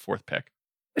got to make a 4th pick.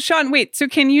 Sean, wait. So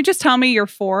can you just tell me your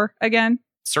 4 again?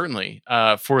 Certainly.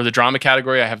 For the drama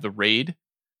category, I have The Raid.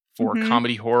 For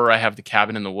comedy horror, I have The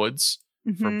Cabin in the Woods.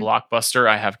 For blockbuster,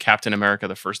 I have Captain America: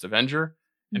 The First Avenger.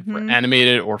 And for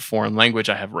animated or foreign language,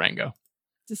 I have Rango.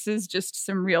 This is just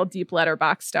some real deep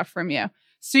letterbox stuff from you.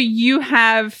 So you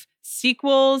have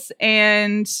sequels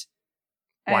and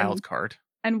Wild Card.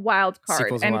 And Wild Card.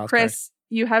 Sequels and Wild Chris,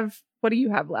 you have, what do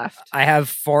you have left? I have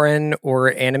foreign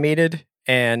or animated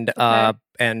and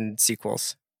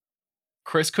sequels.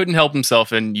 Chris couldn't help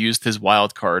himself and used his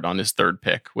wild card on his 3rd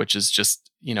pick, which is just,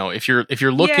 if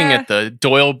you're looking at the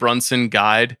Doyle Brunson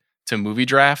guide to movie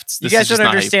drafts, this you guys is just don't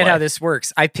not understand how this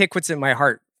works. I pick what's in my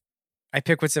heart. I'm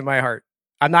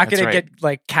not going to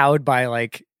get cowed by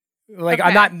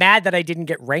I'm not mad that I didn't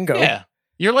get Rango. Yeah.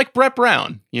 You're like Brett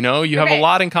Brown, you have a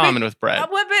lot in common with Brett. But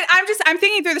I'm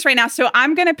thinking through this right now. So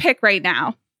I'm going to pick right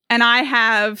now. And I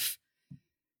have,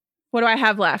 what do I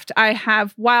have left? I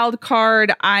have Wild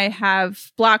Card, I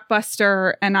have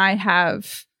Blockbuster, and I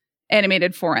have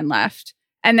animated foreign left.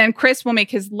 And then Chris will make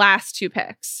his last 2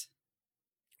 picks.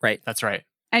 Right. That's right.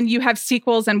 And you have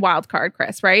sequels and Wild Card,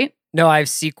 Chris, right? No, I have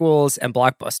sequels and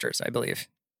blockbusters, I believe.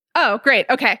 Oh, great.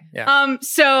 Okay. Yeah.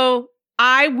 So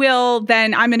I'm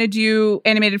going to do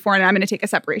animated foreign, and I'm going to take a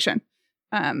separation.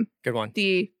 Good one.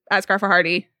 The Asghar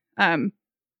Farhadi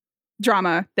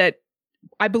drama that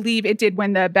I believe it did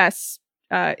win the best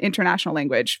international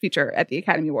language feature at the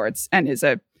Academy Awards, and is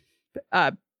a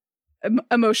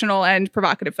emotional and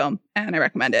provocative film, and I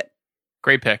recommend it.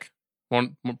 Great pick.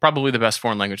 Probably the best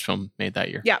foreign language film made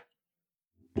that year. Yeah.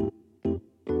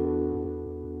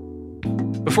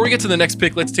 Before we get to the next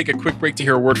pick, let's take a quick break to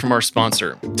hear a word from our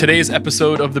sponsor. Today's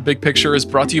episode of The Big Picture is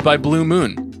brought to you by Blue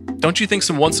Moon. Don't you think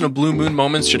some once in a blue moon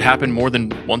moments should happen more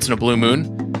than once in a blue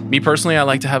moon? Me personally, I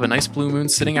like to have a nice blue moon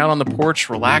sitting out on the porch,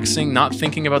 relaxing, not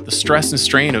thinking about the stress and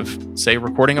strain of, say,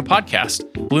 recording a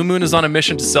podcast. Blue Moon is on a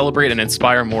mission to celebrate and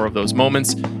inspire more of those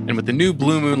moments. And with the new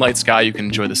Blue Moon Light Sky, you can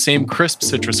enjoy the same crisp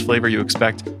citrus flavor you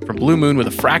expect from Blue Moon with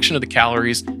a fraction of the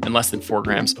calories and less than 4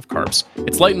 grams of carbs.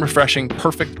 It's light and refreshing,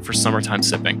 perfect for summertime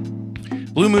sipping.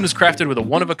 Blue Moon is crafted with a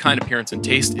one-of-a-kind appearance and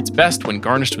taste. It's best when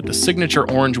garnished with the signature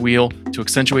orange wheel to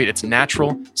accentuate its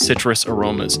natural citrus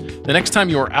aromas. The next time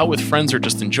you are out with friends or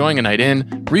just enjoying a night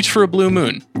in, reach for a Blue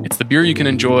Moon. It's the beer you can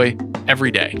enjoy every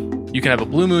day. You can have a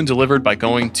Blue Moon delivered by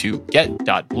going to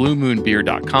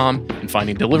get.bluemoonbeer.com and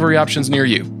finding delivery options near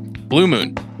you. Blue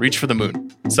Moon, reach for the moon.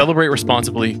 Celebrate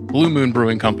responsibly. Blue Moon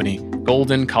Brewing Company,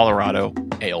 Golden, Colorado,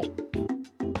 Ale.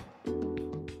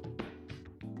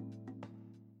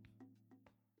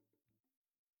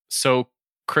 So,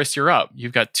 Chris, you're up.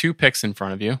 You've got 2 picks in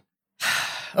front of you.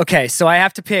 Okay, so I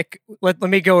have to pick. Let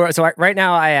me go. So right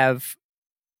now I have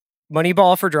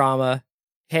Moneyball for drama,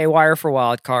 Haywire for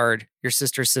wild card, Your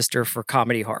Sister's Sister for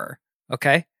comedy horror.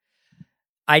 Okay,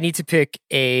 I need to pick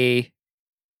a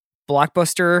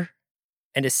blockbuster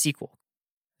and a sequel.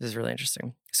 This is really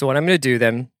interesting. So what I'm going to do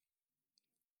then...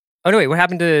 Oh, no, wait. What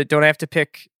happened to... Don't I have to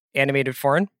pick animated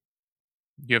foreign?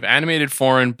 You have animated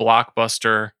foreign,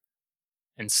 blockbuster,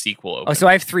 and sequel open. Oh, so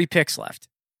I have 3 picks left.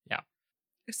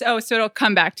 So it'll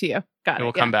come back to you. Got it. It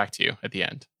will come back to you at the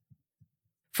end.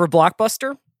 For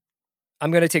blockbuster, I'm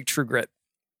going to take True Grit.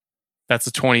 That's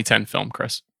a 2010 film,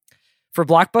 Chris. For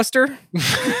blockbuster...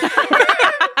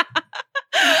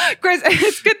 Chris,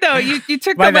 it's good though. You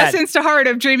took My the bad. lessons to heart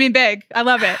of dreaming big. I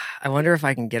love it. I wonder if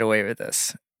I can get away with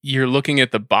this. You're looking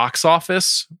at the box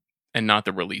office and not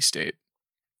the release date.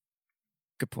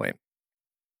 Good point.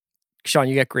 Sean,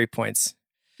 you got great points.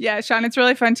 Yeah, Sean, it's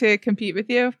really fun to compete with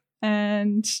you.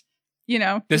 And,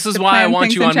 This just is to why I plan want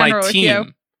things you in on my general with you.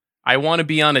 team. I want to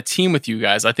be on a team with you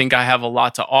guys. I think I have a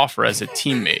lot to offer as a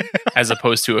teammate as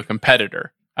opposed to a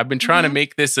competitor. I've been trying to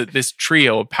make this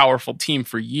trio a powerful team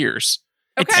for years.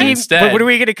 Okay. A team, Instead- but what are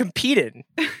we going to compete in?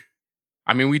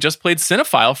 I mean, we just played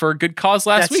Cinephile for a good cause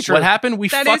last That's week. true. What happened? We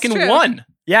That is fucking true. won.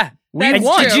 Yeah. We That's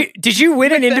won. true. Did you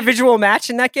win an With the- individual match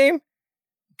in that game?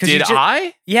 'Cause you Did ju-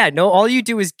 I? Yeah, no, all you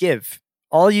do is give.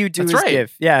 All you do That's is right.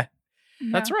 give. Yeah.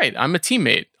 That's right. I'm a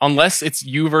teammate. Unless it's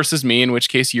you versus me, in which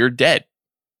case you're dead.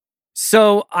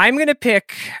 So I'm going to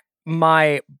pick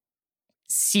my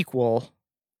sequel,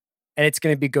 and it's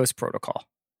going to be Ghost Protocol.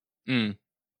 Mm.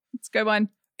 It's a good one.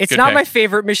 It's Good not pick. my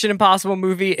favorite Mission Impossible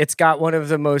movie. It's got one of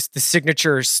the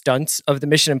signature stunts of the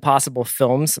Mission Impossible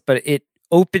films, but it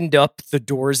opened up the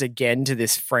doors again to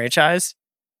this franchise.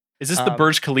 Is this the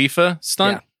Burj Khalifa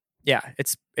stunt? Yeah,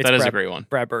 it's That is Brad, a great one.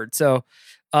 Brad Bird. So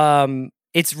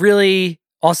it's really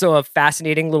also a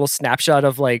fascinating little snapshot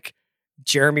of like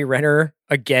Jeremy Renner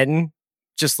again,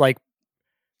 just like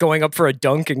going up for a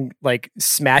dunk and like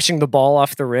smashing the ball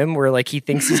off the rim where like he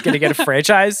thinks he's going to get a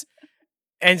franchise.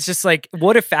 And it's just like,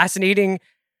 what a fascinating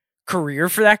career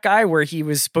for that guy where he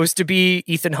was supposed to be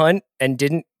Ethan Hunt and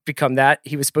didn't become that.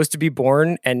 He was supposed to be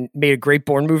Bourne and made a great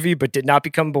Bourne movie, but did not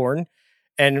become Bourne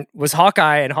and was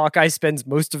Hawkeye. And Hawkeye spends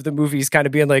most of the movies kind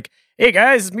of being like, hey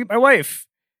guys, meet my wife.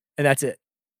 And that's it.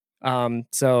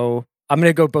 So I'm going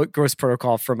to go Ghost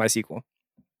Protocol for my sequel.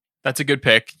 That's a good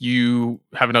pick. You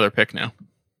have another pick now.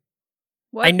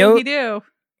 What I know- will he do?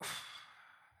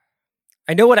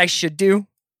 I know what I should do,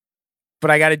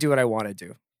 but I got to do what I want to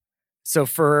do. So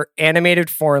for animated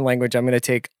foreign language, I'm going to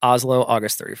take Oslo,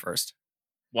 August 31st,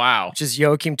 Wow. which is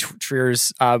Joachim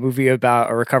Trier's movie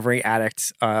about a recovering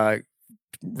addict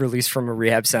released from a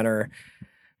rehab center,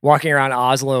 walking around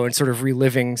Oslo and sort of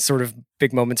reliving sort of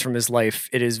big moments from his life.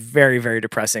 It is very, very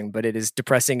depressing, but it is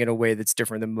depressing in a way that's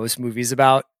different than most movies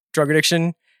about drug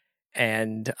addiction.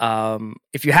 And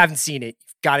if you haven't seen it,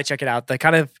 you've got to check it out.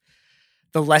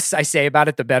 The less I say about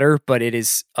it, the better, but it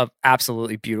is an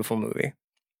absolutely beautiful movie.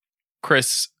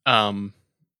 Chris,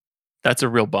 that's a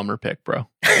real bummer pick, bro.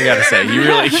 I gotta say,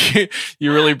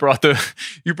 you really brought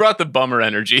the bummer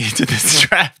energy to this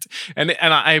draft, and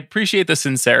I appreciate the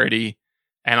sincerity,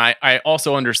 and I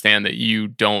also understand that you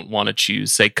don't want to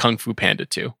choose, say, Kung Fu Panda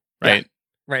 2, right?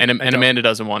 Right. And I don't. Amanda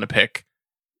doesn't want to pick,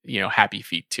 Happy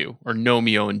Feet 2 or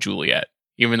Romeo and Juliet.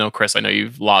 Even though, Chris, I know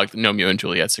you've logged Romeo and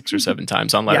Juliet 6 or 7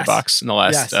 times on Yes. Letterboxd in the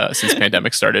last since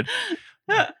pandemic started.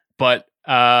 But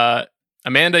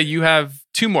Amanda, you have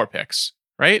 2 more picks,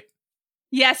 right?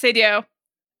 Yes, I do.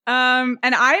 And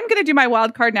I'm going to do my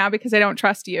wild card now because I don't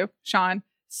trust you, Sean.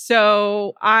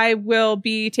 So I will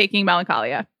be taking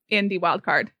Melancholia in the wild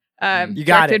card. You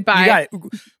got directed it. by You got it.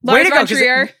 Lars Way to go. von 'Cause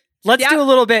Trier. Let's Yeah. do a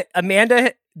little bit.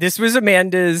 Amanda, this was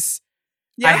Amanda's.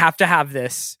 I Yep. have to have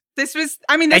this. This was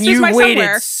And was you my waited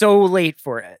somewhere. so late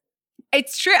for it.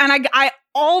 It's true. And I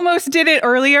almost did it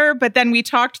earlier, but then we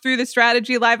talked through the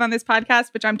strategy live on this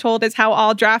podcast, which I'm told is how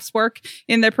all drafts work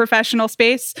in the professional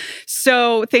space.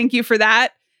 So thank you for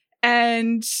that.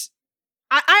 And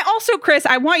I also, Chris,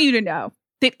 I want you to know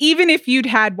that even if you'd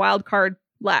had wild card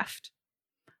left,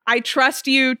 I trust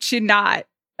you to not.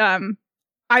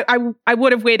 I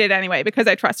would have waited anyway because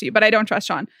I trust you, but I don't trust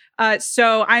Sean.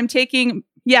 So I'm taking,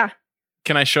 yeah.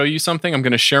 Can I show you something? I'm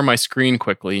going to share my screen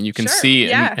quickly, and you can Sure, see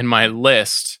yeah. in my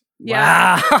list.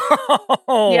 Yeah.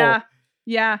 Wow. Yeah.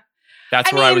 Yeah.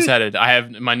 That's I where I was mean- headed. I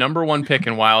have my number 1 pick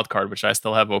in wild card, which I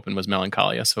still have open, was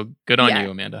Melancholia. So good on Yeah.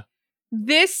 you, Amanda.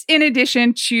 This, in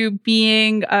addition to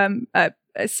being a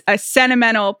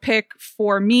sentimental pick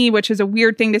for me, which is a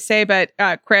weird thing to say, but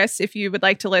Chris, if you would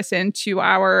like to listen to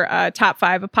our top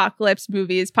 5 apocalypse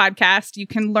movies podcast, you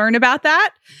can learn about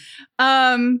that.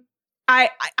 I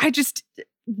just,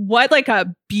 what like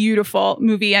a beautiful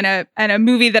movie and a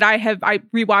movie that I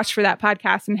rewatched for that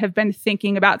podcast and have been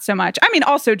thinking about so much. I mean,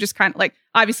 also just kind of like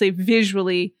obviously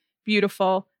visually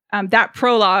beautiful. That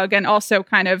prologue and also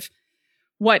kind of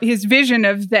what his vision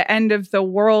of the end of the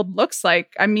world looks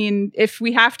like. I mean, if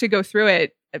we have to go through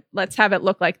it, let's have it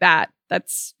look like that.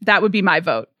 That would be my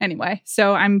vote anyway.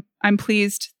 So I'm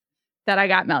pleased that I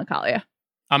got Melancholia.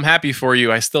 I'm happy for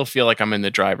you. I still feel like I'm in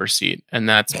the driver's seat, and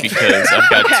that's because I've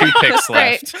got 2 picks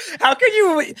left. How can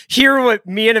you hear what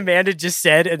me and Amanda just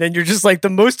said, and then you're just like, the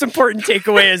most important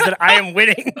takeaway is that I am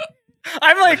winning?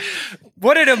 I'm like,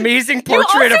 what an amazing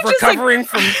portrait of recovering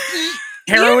from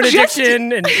heroin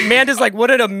addiction. And Amanda's like, what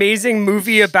an amazing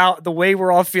movie about the way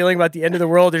we're all feeling about the end of the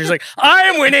world. And she's like, I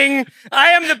am winning. I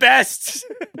am the best.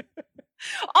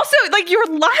 Also, like, you're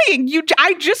lying.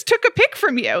 I just took a pick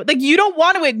from you. Like, you don't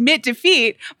want to admit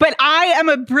defeat, but I am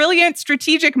a brilliant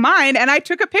strategic mind, and I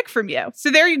took a pick from you.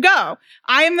 So there you go.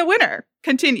 I am the winner.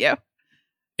 Continue.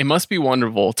 It must be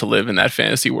wonderful to live in that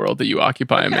fantasy world that you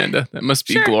occupy, Amanda. That must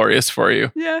be glorious for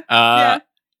you. Yeah.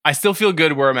 I still feel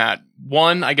good where I'm at.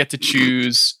 One, I get to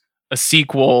choose a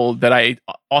sequel that I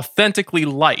authentically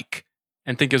like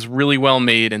and think is really well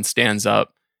made and stands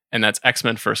up, and that's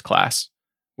X-Men First Class,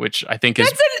 which I think is...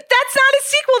 That's not a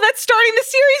sequel. That's starting the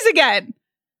series again.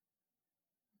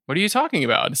 What are you talking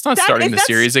about? It's not starting the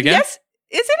series again. Yes,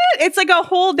 isn't it? It's like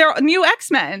they're new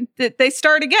X-Men that they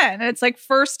start again. And it's like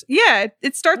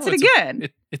it starts it again.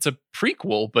 It's a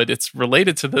prequel, but it's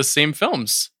related to the same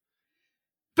films.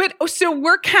 But so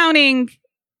we're counting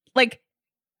like...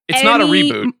 It's not a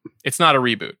reboot. It's not a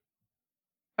reboot.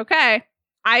 Okay.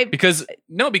 Because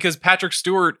Patrick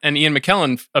Stewart and Ian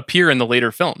McKellen appear in the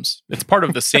later films. It's part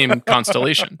of the same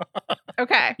constellation.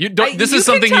 Okay. This is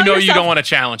something you don't want to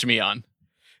challenge me on.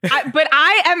 But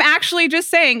I am actually just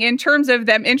saying, in terms of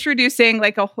them introducing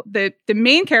like the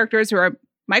main characters who are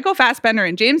Michael Fassbender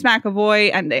and James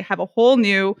McAvoy, and they have a whole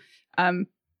new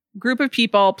group of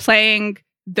people playing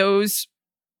those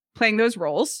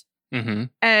roles. Mm-hmm.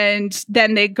 And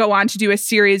then they go on to do a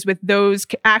series with those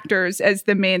actors as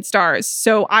the main stars.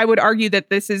 So I would argue that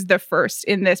this is the first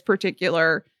in this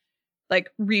particular like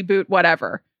reboot,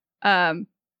 whatever. I'm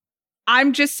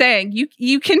just saying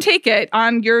you can take it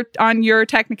on your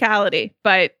technicality,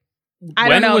 but I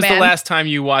don't know. When was the last time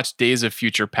you watched Days of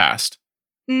Future Past?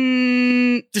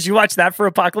 Did you watch that for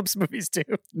Apocalypse movies too?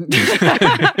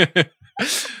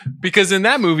 Because in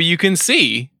that movie you can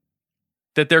see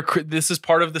that this is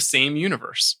part of the same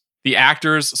universe.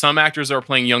 Some actors are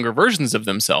playing younger versions of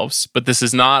themselves, but this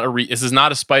is not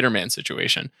a Spider-Man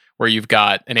situation where you've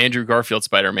got an Andrew Garfield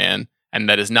Spider-Man, and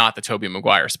that is not the Tobey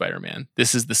Maguire Spider-Man.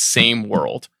 This is the same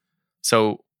world.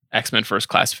 So X-Men First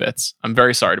Class fits. I'm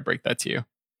very sorry to break that to you.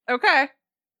 Okay.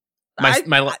 That's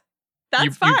fine.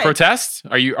 You protest?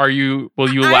 Will you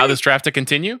allow this draft to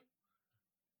continue?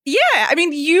 Yeah. I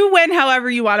mean, you win however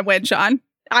you want to win, Sean.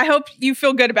 I hope you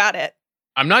feel good about it.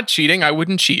 I'm not cheating. I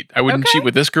wouldn't cheat. I wouldn't cheat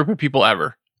with this group of people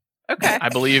ever. Okay. I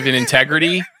believe in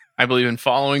integrity. I believe in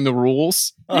following the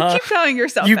rules. You keep telling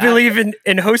yourself you that. believe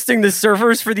in hosting the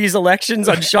servers for these elections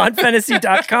on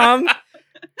SeanFantasy.com?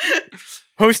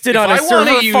 Hosted on a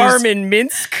server farm in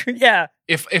Minsk? Yeah.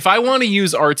 If I want to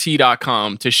use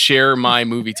RT.com to share my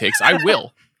movie takes, I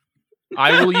will.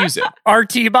 I will use it.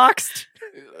 RT boxed?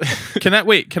 Can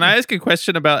I ask a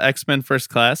question about X-Men First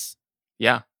Class?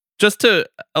 Yeah. Just to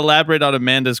elaborate on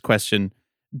Amanda's question,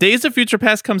 Days of Future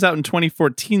Past comes out in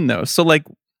 2014, though. So, like,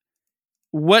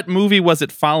 what movie was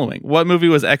it following? What movie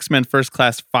was X-Men First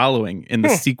Class following in the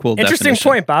sequel Interesting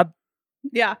definition? point, Bob.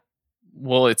 Yeah.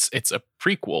 Well, it's a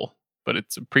prequel, but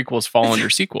prequels fall under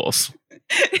sequels.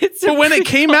 But when it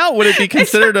came out, would it be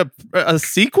considered a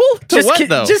sequel to what,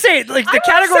 though? Just say, like, the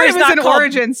category is not an called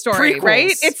origin story, prequels.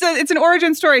 right? It's an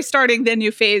origin story starting the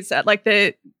new phase, like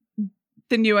the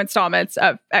new installments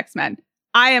of X-Men.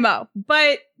 IMO.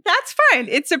 But that's fine.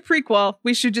 It's a prequel.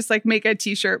 We should just like make a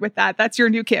t-shirt with that. That's your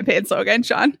new campaign slogan,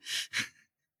 Sean.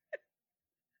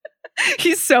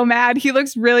 He's so mad. He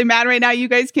looks really mad right now. You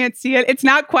guys can't see it. It's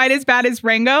not quite as bad as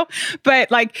Ringo,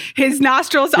 but like his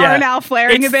nostrils are now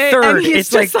flaring a bit. Third. And he's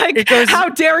just like, how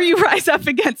dare you rise up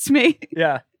against me?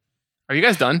 Yeah. Are you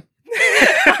guys done?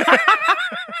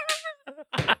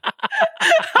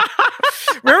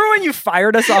 Remember when you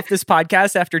fired us off this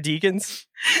podcast after Deacons?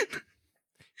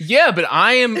 Yeah, but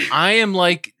I'm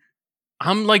like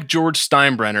George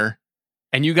Steinbrenner,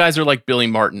 and you guys are like Billy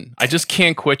Martin. I just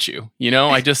can't quit you. You know,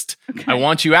 I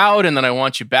want you out, and then I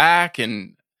want you back,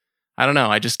 and I don't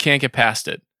know. I just can't get past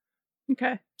it.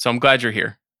 Okay. So I'm glad you're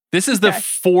here. This is the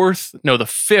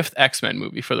fifth X-Men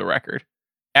movie, for the record.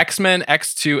 X-Men,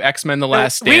 X2, X-Men: The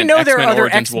Last Stand. We know X-Men there are other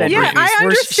Origins X-Men Wolverine. Yeah, I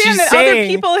understand that other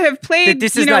people have played.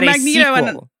 This is not Magneto a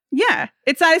sequel. Yeah,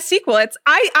 it's not a sequel.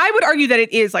 I would argue that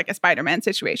it is like a Spider-Man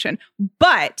situation,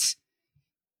 but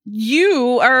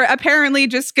you are apparently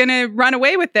just going to run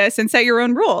away with this and set your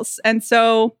own rules. And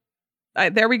so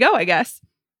there we go, I guess.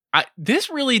 This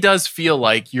really does feel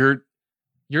like you're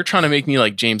trying to make me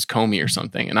like James Comey or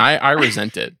something. And I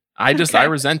resent it. I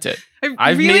resent it.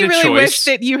 I've really, made a really choice. wish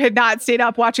that you had not stayed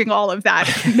up watching all of that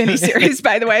miniseries,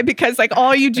 by the way, because like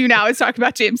all you do now is talk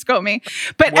about James Comey.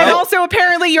 And also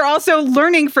apparently you're also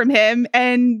learning from him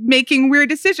and making weird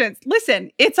decisions.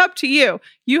 Listen, it's up to you.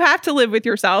 You have to live with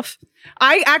yourself.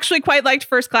 I actually quite liked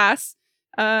First Class.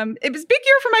 It was a big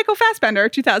year for Michael Fassbender,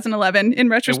 2011. In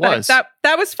retrospect,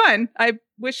 that was fun. I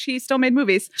wish he still made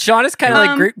movies. Sean is kind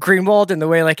of like Greenwald in the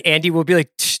way like Andy will be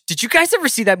like, did you guys ever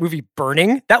see that movie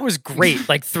Burning? That was great.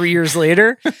 Like 3 years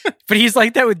later, but he's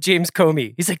like that with James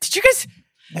Comey. He's like, did you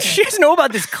guys know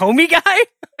about this Comey guy?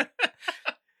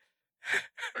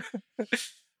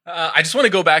 I just want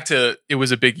to go back to it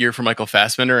was a big year for Michael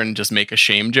Fassbender and just make a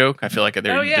shame joke. I feel like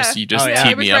you just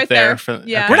teed me up there.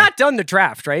 We're not done the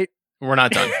draft, right? We're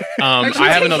not done. I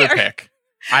have another pick.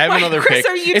 Chris,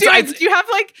 do you have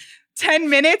like 10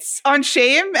 minutes on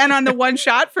Shame and on the one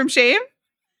shot from Shame?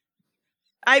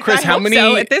 Chris, how many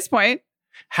at this point?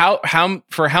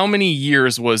 For how many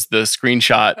years was the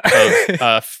screenshot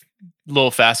of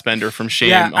Lil Fassbender from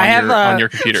Shame on your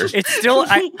computer? It's still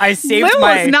I saved Lil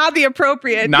is not the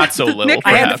appropriate. Not so little.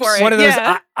 I had one of those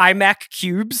iMac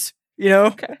cubes. You know,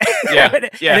 okay. And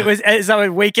it was as I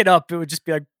would wake it up, it would just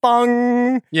be like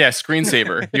bong. Yeah,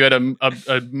 screensaver. You had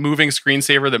a moving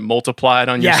screensaver that multiplied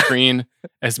on your screen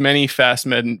as many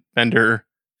Fassbenders,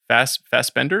 as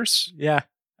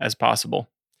possible.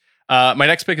 My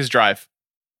next pick is Drive,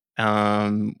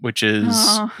 which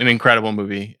is an incredible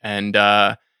movie and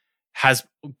has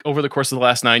over the course of the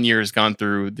last 9 years gone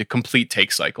through the complete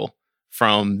take cycle.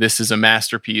 From this is a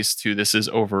masterpiece to this is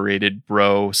overrated,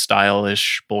 bro,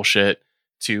 stylish bullshit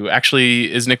to actually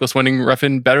is Nicholas Winding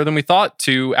Refn better than we thought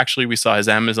to actually we saw his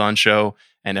Amazon show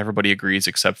and everybody agrees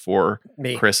except for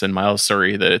me, Chris and Miles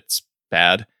Surrey that it's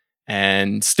bad.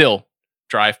 And still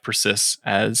Drive persists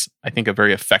as I think a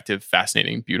very effective,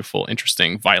 fascinating, beautiful,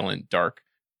 interesting, violent, dark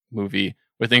movie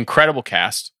with an incredible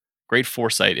cast, great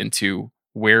foresight into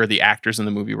where the actors in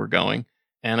the movie were going.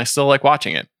 And I still like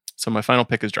watching it. So my final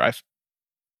pick is Drive.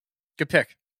 Good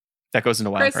pick. That goes into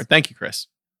wild card. Thank you, Chris.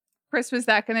 Chris, was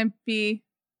that going to be?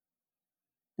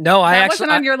 No, that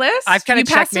wasn't on your list. I've kind of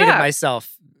checkmated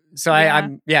myself, so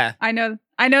I'm. I know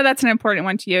that's an important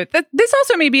one to you. This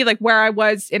also may be like where I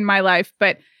was in my life,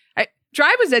 but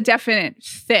Drive was a definite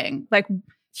thing. Like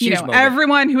huge moment.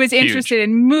 Everyone who was interested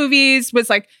in movies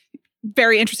was like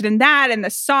very interested in that and the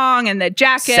song and the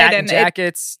jacket and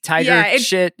jackets, tiger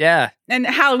shit. Yeah. And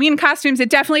Halloween costumes. It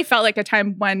definitely felt like a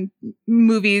time when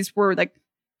movies were like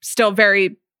still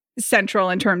very central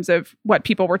in terms of what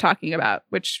people were talking about,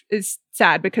 which is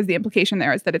sad because the implication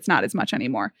there is that it's not as much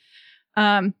anymore.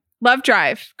 Love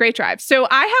Drive. Great Drive. So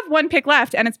I have one pick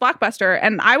left and it's Blockbuster.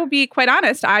 And I will be quite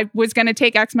honest. I was going to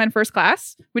take X-Men First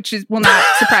Class, which will not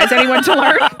surprise anyone to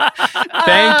learn.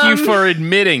 Thank you for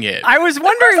admitting it. I was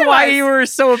wondering why you were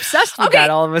so obsessed with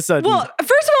that all of a sudden. Well, first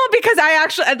of all, because I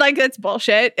actually like it's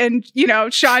bullshit. And,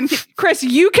 Sean, Chris,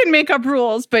 you can make up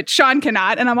rules, but Sean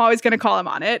cannot. And I'm always going to call him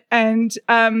on it. And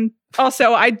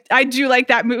also, I do like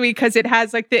that movie because it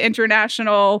has like the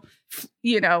international,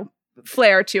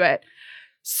 flair to it.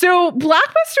 So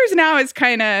Blockbusters now is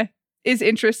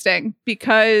interesting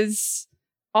because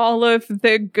all of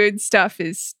the good stuff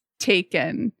is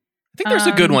taken. I think there's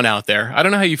a good one out there. I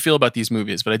don't know how you feel about these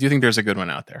movies, but I do think there's a good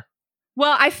one out there.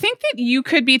 Well, I think that you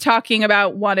could be talking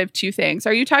about one of two things.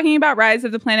 Are you talking about Rise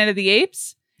of the Planet of the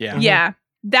Apes? Yeah. Yeah.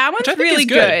 That one's really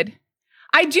good.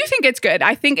 I do think it's good.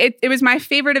 I think it was my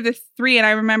favorite of the three, and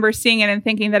I remember seeing it and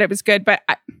thinking that it was good, but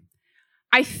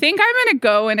I think I'm going to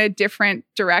go in a different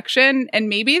direction. And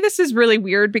maybe this is really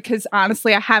weird because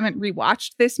honestly, I haven't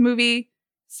rewatched this movie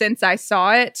since I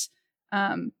saw it.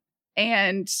 And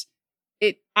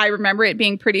I remember it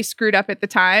being pretty screwed up at the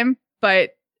time,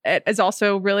 but it is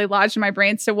also really lodged in my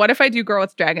brain. So what if I do Girl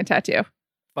with Dragon Tattoo?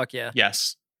 Fuck yeah.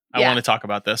 Yes. I want to talk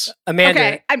about this.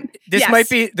 Amanda, this might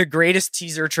be the greatest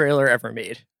teaser trailer ever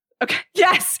made. Okay.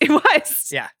 Yes, it was.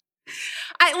 Yeah.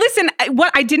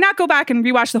 I did not go back and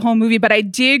rewatch the whole movie, but I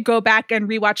did go back and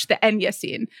rewatch the Enya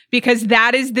scene because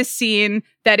that is the scene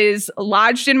that is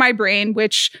lodged in my brain,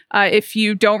 which if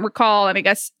you don't recall, and I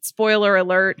guess spoiler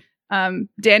alert,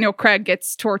 Daniel Craig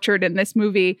gets tortured in this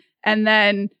movie. And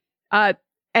then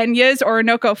Enya's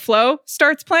Orinoco Flow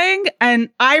starts playing. And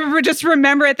I just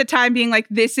remember at the time being like,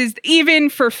 this is, even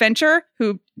for Fincher,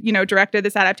 who, directed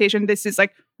this adaptation, this is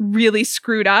like really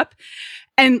screwed up.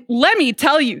 And let me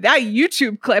tell you, that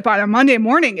YouTube clip on a Monday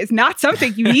morning is not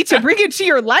something you need to bring into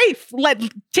your life.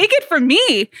 Take it from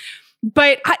me.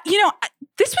 But,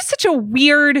 this was such a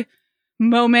weird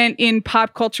moment in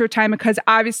pop culture time because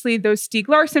obviously those Stieg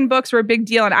Larsson books were a big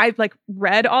deal. And I've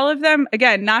read all of them.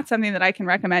 Again, not something that I can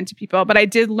recommend to people, but I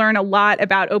did learn a lot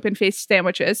about open-faced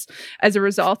sandwiches as a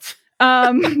result.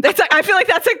 I feel like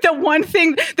that's the one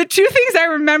thing. The two things I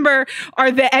remember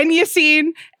are the Enya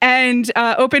scene and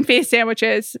open face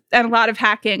sandwiches and a lot of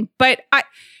hacking. But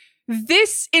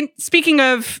speaking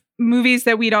of movies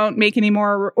that we don't make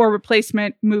anymore or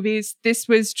replacement movies, this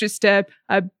was just a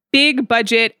big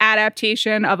budget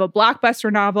adaptation of a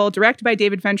blockbuster novel directed by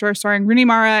David Fincher, starring Rooney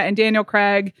Mara and Daniel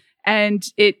Craig, and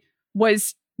it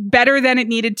was better than it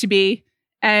needed to be.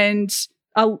 And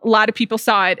a lot of people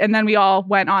saw it, and then we all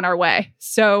went on our way.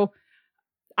 So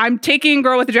I'm taking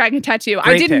Girl with the Dragon Tattoo.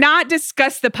 Great I did pick. not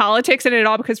discuss the politics in it at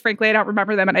all because, frankly, I don't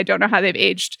remember them, and I don't know how they've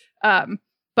aged.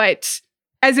 But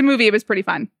as a movie, it was pretty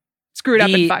fun. Screwed up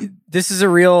and fun. This is a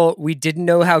real, we didn't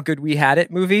know how good we had it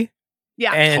movie.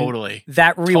 Yeah. And Totally.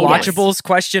 that rewatchables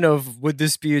question of would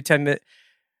this be a 10-minute?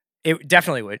 It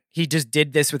definitely would. He just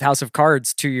did this with House of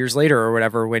Cards 2 years later or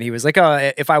whatever when he was like,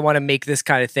 oh, if I want to make this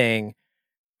kind of thing.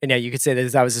 And yeah, you could say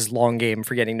that was his long game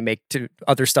for getting to make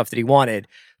other stuff that he wanted.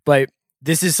 But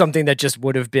this is something that just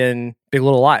would have been Big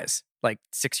Little Lies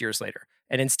 6 years later.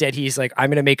 And instead he's like, I'm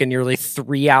going to make a nearly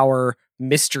 3-hour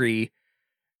mystery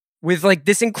with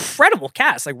this incredible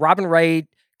cast, like Robin Wright,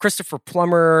 Christopher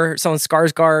Plummer, Stellan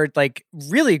Skarsgård,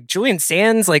 really Julian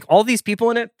Sands, all these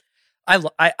people in it. I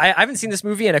haven't seen this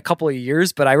movie in a couple of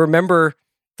years, but I remember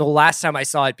the last time I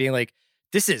saw it being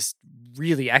this is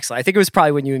really excellent. I think it was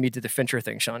probably when you and me did the Fincher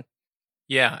thing, Sean.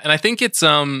 Yeah, and I think it's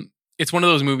one of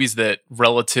those movies that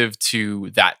relative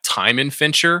to that time in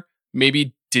Fincher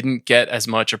maybe didn't get as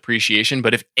much appreciation,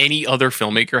 but if any other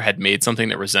filmmaker had made something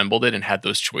that resembled it and had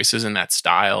those choices and that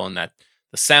style and that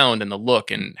the sound and the look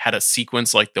and had a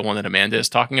sequence like the one that Amanda is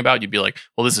talking about, you'd be like,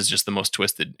 well, this is just the most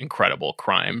twisted, incredible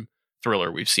crime thriller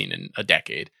we've seen in a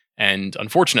decade. And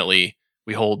unfortunately,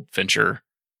 we hold Fincher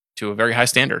to a very high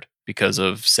standard because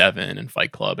of Seven and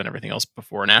Fight Club and everything else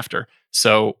before and after.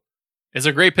 So it's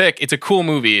a great pick. It's a cool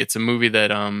movie. It's a movie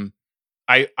that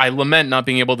I lament not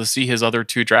being able to see his other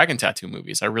 2 Dragon Tattoo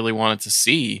movies. I really wanted to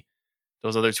see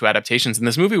those other 2 adaptations. And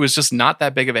this movie was just not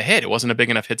that big of a hit. It wasn't a big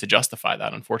enough hit to justify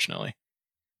that, unfortunately.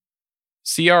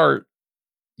 CR,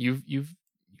 you've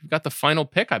got the final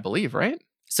pick, I believe, right?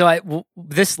 So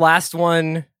this last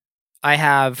one, I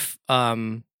have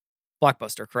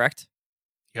Blockbuster, correct?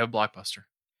 You have Blockbuster.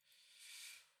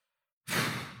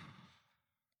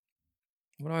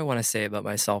 What do I want to say about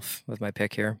myself with my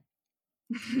pick here?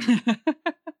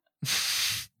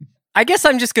 I guess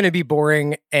I'm just going to be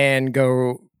boring and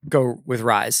go with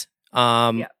Rise.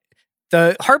 The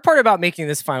hard part about making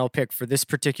this final pick for this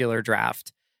particular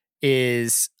draft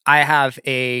is I have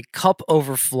a cup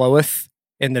overfloweth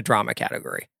in the drama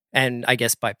category, and I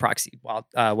guess by proxy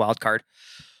wild card.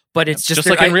 But it's just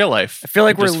like in real life. I feel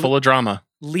like we're we're full of drama,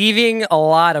 leaving a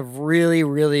lot of really,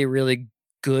 really, really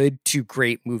good to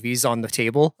great movies on the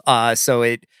table. So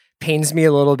it pains me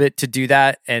a little bit to do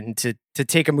that and to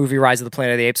take a movie, Rise of the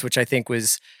Planet of the Apes, which I think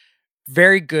was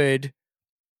very good,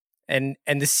 and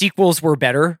the sequels were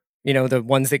better. The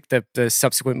ones that the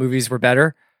subsequent movies were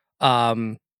better.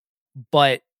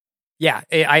 But yeah,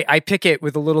 I pick it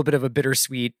with a little bit of a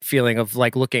bittersweet feeling of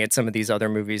looking at some of these other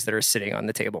movies that are sitting on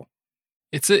the table.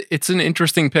 It's an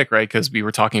interesting pick, right? Because we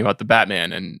were talking about the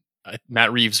Batman, and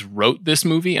Matt Reeves wrote this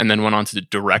movie and then went on to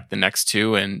direct the next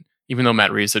 2. And even though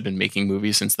Matt Reeves had been making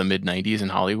movies since the mid-90s in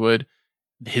Hollywood,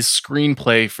 his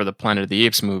screenplay for the Planet of the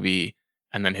Apes movie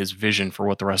and then his vision for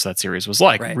what the rest of that series was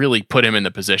like really put him in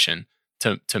the position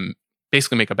to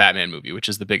basically make a Batman movie, which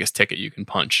is the biggest ticket you can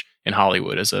punch in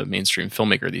Hollywood as a mainstream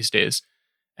filmmaker these days.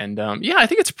 And I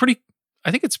think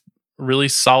it's a really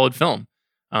solid film.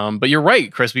 But you're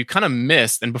right, Chris, we've kind of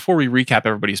missed. And before we recap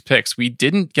everybody's picks, we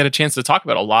didn't get a chance to talk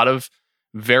about a lot of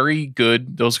very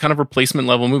good, those kind of replacement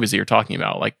level movies that you're talking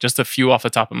about. Just a few off the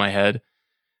top of my head.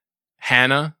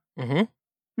 Hannah,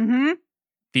 The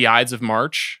Ides of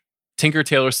March, Tinker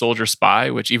Tailor Soldier Spy,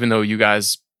 which even though you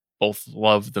guys both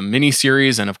love the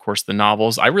miniseries and of course the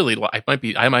novels, I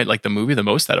might like the movie the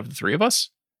most out of the 3 of us.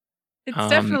 It's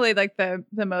definitely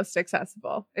the most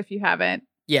accessible if you haven't.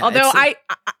 Yeah. Although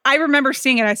I remember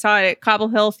seeing it. I saw it at Cobble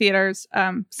Hill Theaters,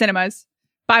 cinemas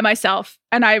by myself.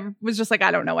 And I was just like, I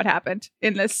don't know what happened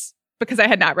in this because I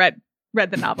had not read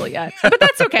the novel yet. But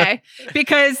that's okay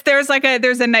because there's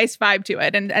a nice vibe to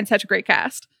it and such a great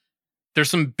cast. There's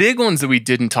some big ones that we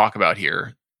didn't talk about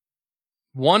here.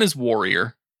 One is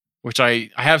Warrior. which I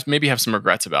have some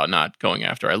regrets about not going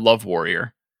after. I love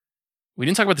Warrior. We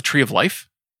didn't talk about The Tree of Life.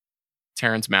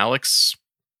 Terrence Malick's.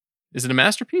 Is it a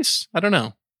masterpiece? I don't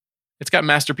know. It's got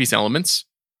masterpiece elements.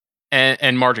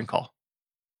 And Margin Call,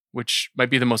 which might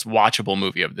be the most watchable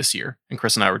movie of this year. And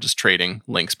Chris and I were just trading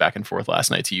links back and forth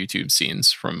last night to YouTube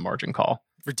scenes from Margin Call.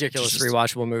 Ridiculous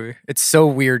rewatchable movie. It's so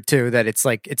weird too that it's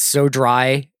so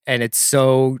dry and it's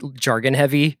so jargon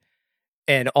heavy,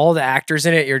 and all the actors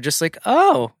in it, you're just like,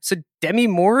 oh, so Demi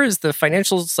Moore is the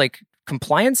financials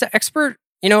compliance expert,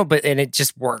 but it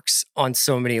just works on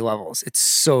so many levels. It's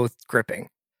so gripping.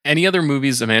 Any other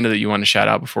movies, Amanda, that you want to shout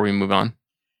out before we move on?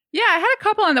 Yeah, I had a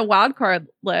couple on the wild card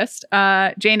list.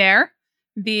 Jane Eyre,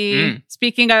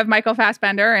 speaking of Michael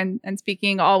Fassbender and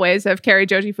speaking always of Cary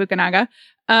Joji Fukunaga.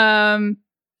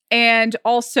 And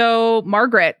also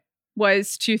Margaret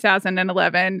was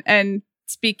 2011. And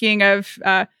speaking of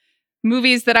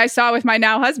movies that I saw with my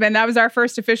now husband, that was our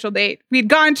first official date. We'd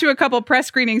gone to a couple press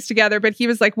screenings together, but he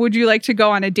was like, would you like to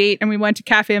go on a date? And we went to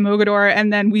Cafe Mogador,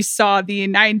 and then we saw the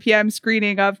 9 p.m.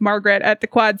 screening of Margaret at the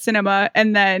Quad Cinema,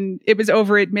 and then it was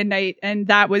over at midnight, and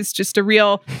that was just a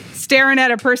real staring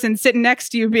at a person sitting next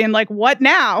to you being like, what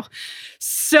now?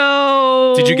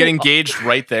 So... Did you get engaged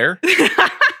right there?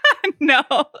 No.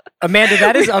 Amanda,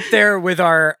 that is up there with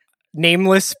our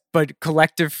nameless but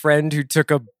collective friend who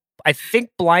took I think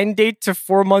blind date to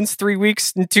 4 months, 3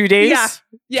 weeks, and 2 days. Yeah.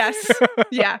 Yes.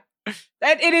 Yeah.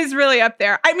 It is really up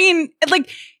there. I mean,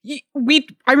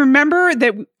 I remember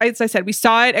that, as I said, we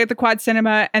saw it at the Quad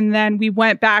Cinema, and then we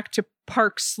went back to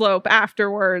Park Slope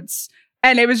afterwards.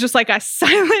 And it was just like a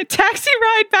silent taxi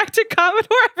ride back to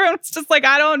Commodore. Everyone was just like,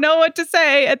 I don't know what to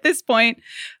say at this point.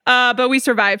 But we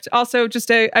survived. Also,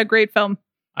 just a great film.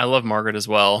 I love Margaret as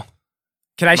well.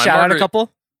 Can I shout out a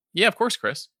couple? Yeah, of course,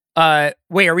 Chris.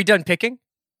 Wait, are we done picking?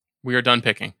 We are done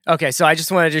picking. Okay, so I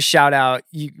just wanted to shout out,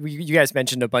 you guys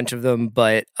mentioned a bunch of them,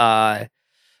 but I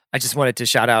just wanted to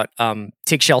shout out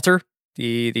Take Shelter,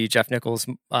 the Jeff Nichols,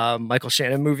 Michael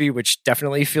Shannon movie, which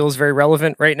definitely feels very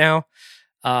relevant right now.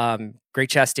 Great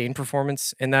Chastain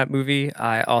performance in that movie.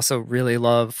 I also really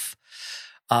love,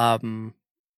 I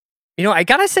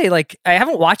gotta say, I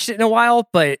haven't watched it in a while,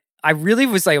 but I really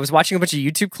was I was watching a bunch of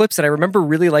YouTube clips, and I remember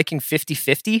really liking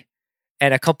 50-50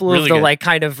 and a couple of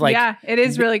the yeah, it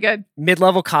is really good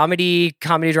mid-level comedy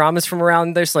dramas from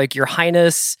around this, like Your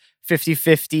Highness,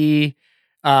 50-50.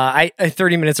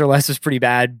 30 Minutes or Less was pretty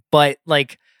bad, but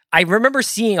I remember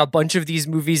seeing a bunch of these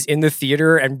movies in the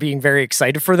theater and being very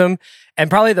excited for them. And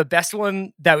probably the best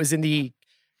one that was in the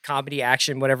comedy,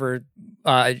 action, whatever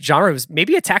genre was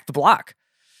maybe Attack the Block.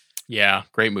 Yeah,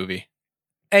 great movie.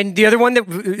 And the other one that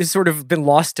has sort of been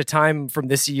lost to time from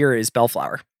this year is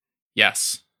Bellflower.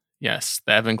 Yes, the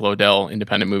Evan Glodell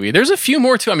independent movie. There's a few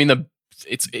more too. I mean,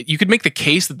 you could make the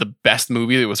case that the best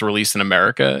movie that was released in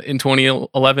America in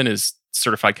 2011 is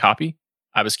Certified Copy.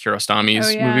 Abbas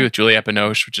Kiarostami's movie with Juliette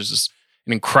Binoche, which is just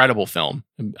an incredible film.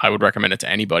 I would recommend it to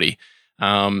anybody.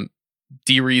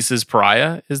 Dee Rees's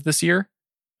Pariah is this year.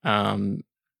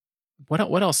 What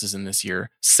else is in this year?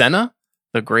 Senna,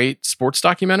 the great sports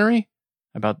documentary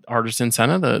about Ayrton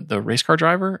Senna, the race car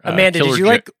driver. Amanda, did you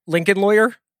like Lincoln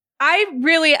Lawyer?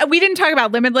 We didn't talk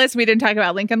about Limitless. We didn't talk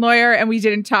about Lincoln Lawyer, and we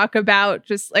didn't talk about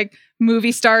just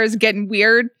movie stars getting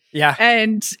weird. Yeah.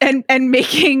 And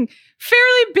making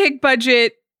fairly big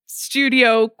budget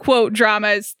studio quote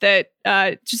dramas that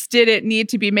just didn't need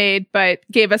to be made, but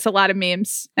gave us a lot of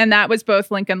memes. And that was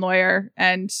both Lincoln Lawyer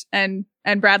and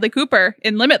Bradley Cooper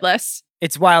in Limitless.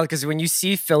 It's wild because when you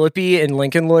see Philippi in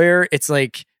Lincoln Lawyer, it's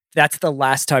like, that's the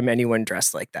last time anyone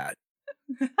dressed like that.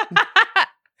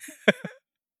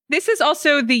 This is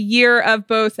also the year of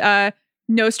both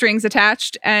No Strings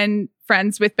Attached and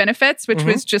Friends with Benefits, which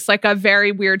was just a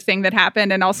very weird thing that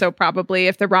happened. And also probably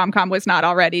if the rom-com was not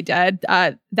already dead,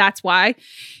 that's why.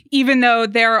 Even though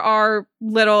there are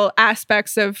little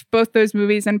aspects of both those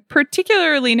movies, and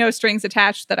particularly No Strings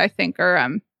Attached, that I think are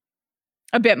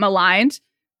a bit maligned.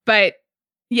 But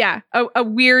yeah, a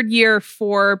weird year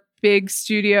for big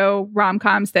studio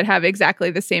rom-coms that have exactly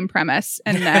the same premise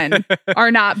and then are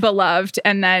not beloved,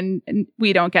 and then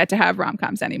we don't get to have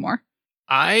rom-coms anymore.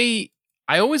 I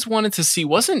always wanted to see,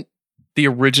 wasn't the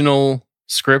original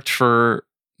script for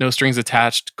No Strings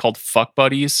Attached called Fuck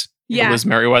Buddies? Yeah. The Liz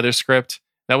Merriweather script.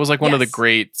 That was one of the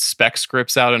great spec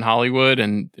scripts out in Hollywood.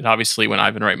 And obviously when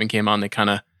Ivan Reitman came on, they kind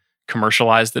of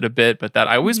commercialized it a bit. But that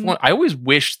I always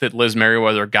wished that Liz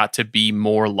Merriweather got to be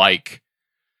more like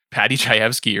Patty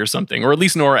Chayefsky or something, or at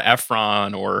least Nora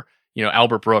Ephron or,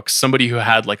 Albert Brooks, somebody who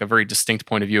had a very distinct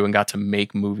point of view and got to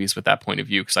make movies with that point of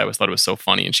view. Cause I always thought it was so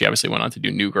funny. And she obviously went on to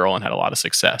do New Girl and had a lot of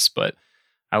success, but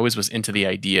I always was into the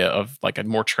idea of like a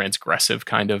more transgressive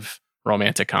kind of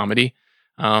romantic comedy.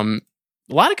 A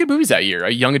lot of good movies that year.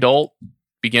 A Young Adult,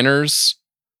 Beginners,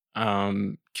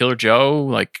 Killer Joe,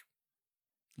 like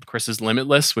Chris's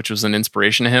Limitless, which was an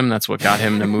inspiration to him. That's what got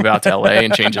him to move out to LA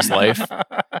and change his life.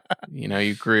 You know,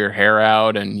 you grew your hair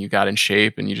out and you got in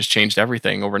shape and you just changed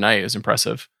everything overnight. It was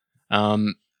impressive.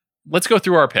 Let's go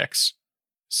through our picks.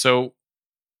 So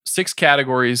 6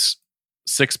 categories,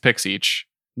 6 picks each.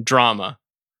 Drama.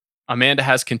 Amanda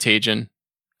has Contagion.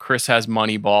 Chris has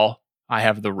Moneyball. I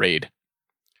have The Raid.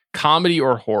 Comedy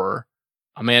or horror.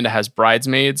 Amanda has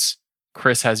Bridesmaids.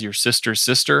 Chris has Your Sister's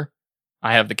Sister.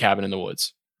 I have The Cabin in the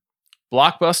Woods.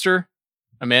 Blockbuster.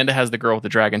 Amanda has The Girl with the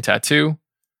Dragon Tattoo.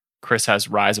 Chris has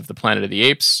Rise of the Planet of the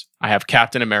Apes. I have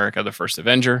Captain America, The First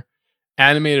Avenger.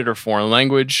 Animated or foreign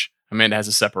language. Amanda has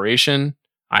A Separation.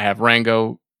 I have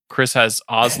Rango. Chris has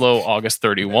Oslo, August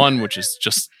 31, which is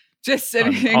just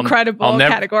an incredible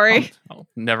category. I'll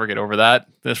never get over that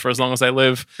for as long as I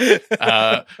live.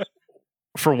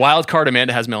 For Wildcard,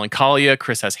 Amanda has Melancholia.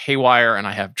 Chris has Haywire, and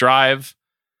I have Drive.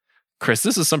 Chris,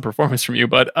 this is some performance from you,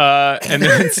 but and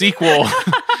then in sequel,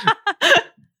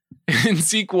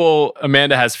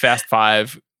 Amanda has Fast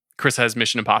 5. Chris has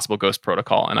Mission Impossible: Ghost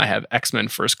Protocol, and I have X-Men: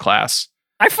 First Class.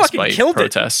 I fucking killed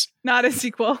protests. Not a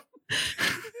sequel.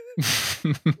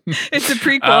 It's a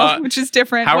prequel, which is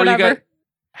different. How Whatever.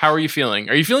 How are you feeling?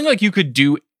 Are you feeling like you could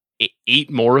do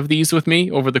 8 more of these with me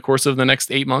over the course of the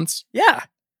next 8 months? Yeah.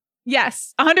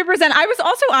 Yes, 100%. I was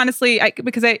also honestly,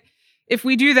 because if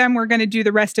we do them, we're going to do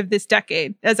the rest of this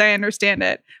decade, as I understand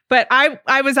it. But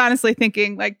I was honestly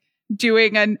thinking like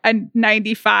doing a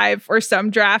 95 or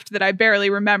some draft that I barely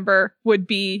remember would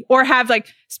be, or have like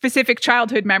specific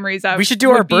childhood memories of. We should do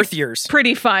our birth years.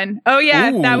 Pretty fun. Oh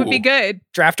yeah, that would be good.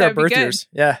 Draft our birth years.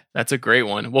 Yeah. That's a great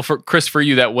one. Well, for Chris, for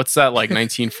you, what's that, like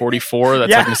 1944?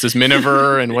 That's like Mrs.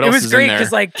 Miniver, and what else is in there? It was great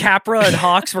because like Capra and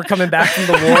Hawks were coming back from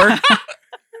the war.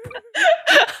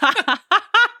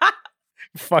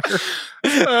 Fucker.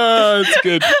 It's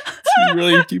good.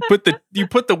 You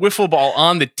put the wiffle ball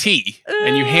on the tee,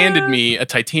 and you handed me a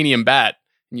titanium bat,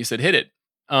 and you said hit it.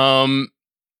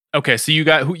 Okay, so you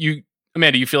got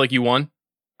Amanda, you feel like you won?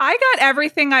 I got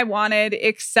everything I wanted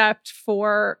except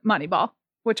for Moneyball,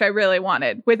 which I really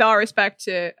wanted. With all respect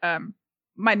to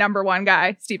my number one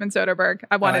guy, Steven Soderbergh,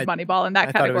 I wanted Moneyball in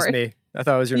that category. I thought it was me. I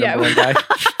thought it was your number one guy.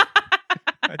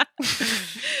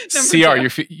 CR,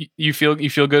 you feel good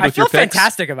with your picks? I feel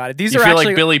fantastic about it. These you are feel actually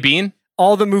like Billy Bean?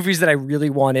 All the movies that I really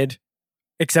wanted,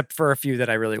 except for a few that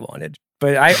I really wanted.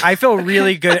 But I feel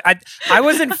really good. I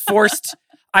wasn't forced.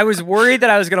 I was worried that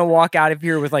I was going to walk out of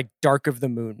here with like Dark of the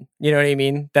Moon. You know what I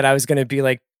mean? That I was going to be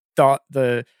like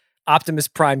the Optimus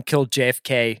Prime killed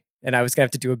JFK, and I was going to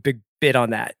have to do a big bit on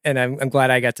that. And I'm glad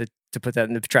I got to put that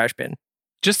in the trash bin.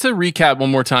 Just to recap one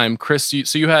more time, Chris,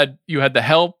 you had The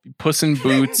Help, Puss in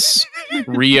Boots,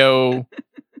 Rio,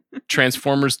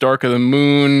 Transformers: Dark of the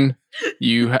Moon.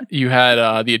 You had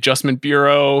The Adjustment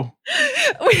Bureau.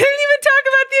 We didn't even talk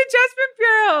about The Adjustment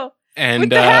Bureau. And with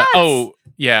the hats.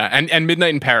 and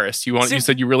Midnight in Paris. You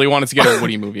said you really wanted to get a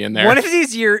Woody movie in there. One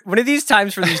of these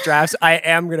times for these drafts, I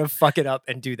am gonna fuck it up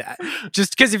and do that.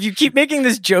 Just because if you keep making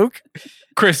this joke,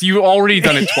 Chris, you've already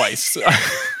done it twice.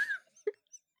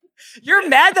 You're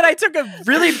mad that I took a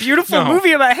really beautiful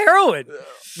movie about heroin.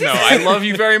 No, I love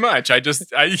you very much.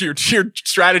 Your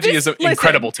strategy is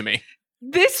incredible to me.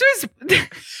 This was...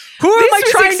 Who am I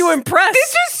trying to impress?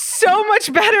 This is so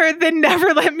much better than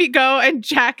Never Let Me Go and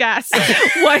Jackass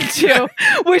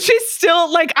 1-2, which is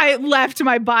still like I left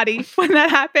my body when that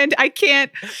happened. I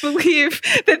can't believe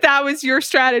that was your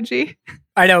strategy.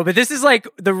 I know, but this is like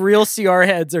the real CR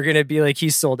heads are going to be like,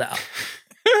 he's sold out.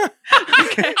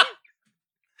 Okay.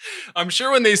 I'm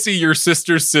sure when they see Your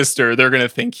Sister's Sister, they're going to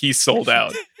think he's sold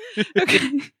out.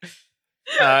 Okay.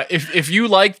 If you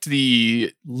liked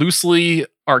the loosely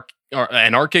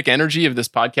anarchic energy of this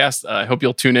podcast, I hope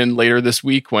you'll tune in later this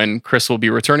week when Chris will be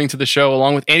returning to the show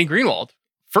along with Annie Greenwald.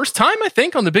 First time, I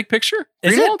think, on The Big Picture.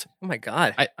 Is Greenwald? it? Oh my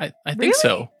God. I think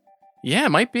so. Yeah, it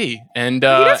might be. And he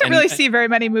doesn't really see very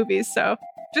many movies, so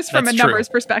just from a numbers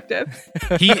perspective.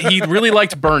 He really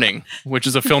liked Burning, which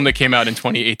is a film that came out in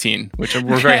 2018, which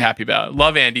we're very happy about.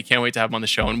 Love Andy. Can't wait to have him on the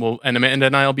show. And Amanda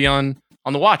and I will be on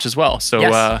the watch as well.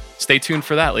 So stay tuned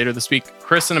for that later this week.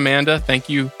 Chris and Amanda, thank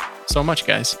you so much,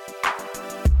 guys.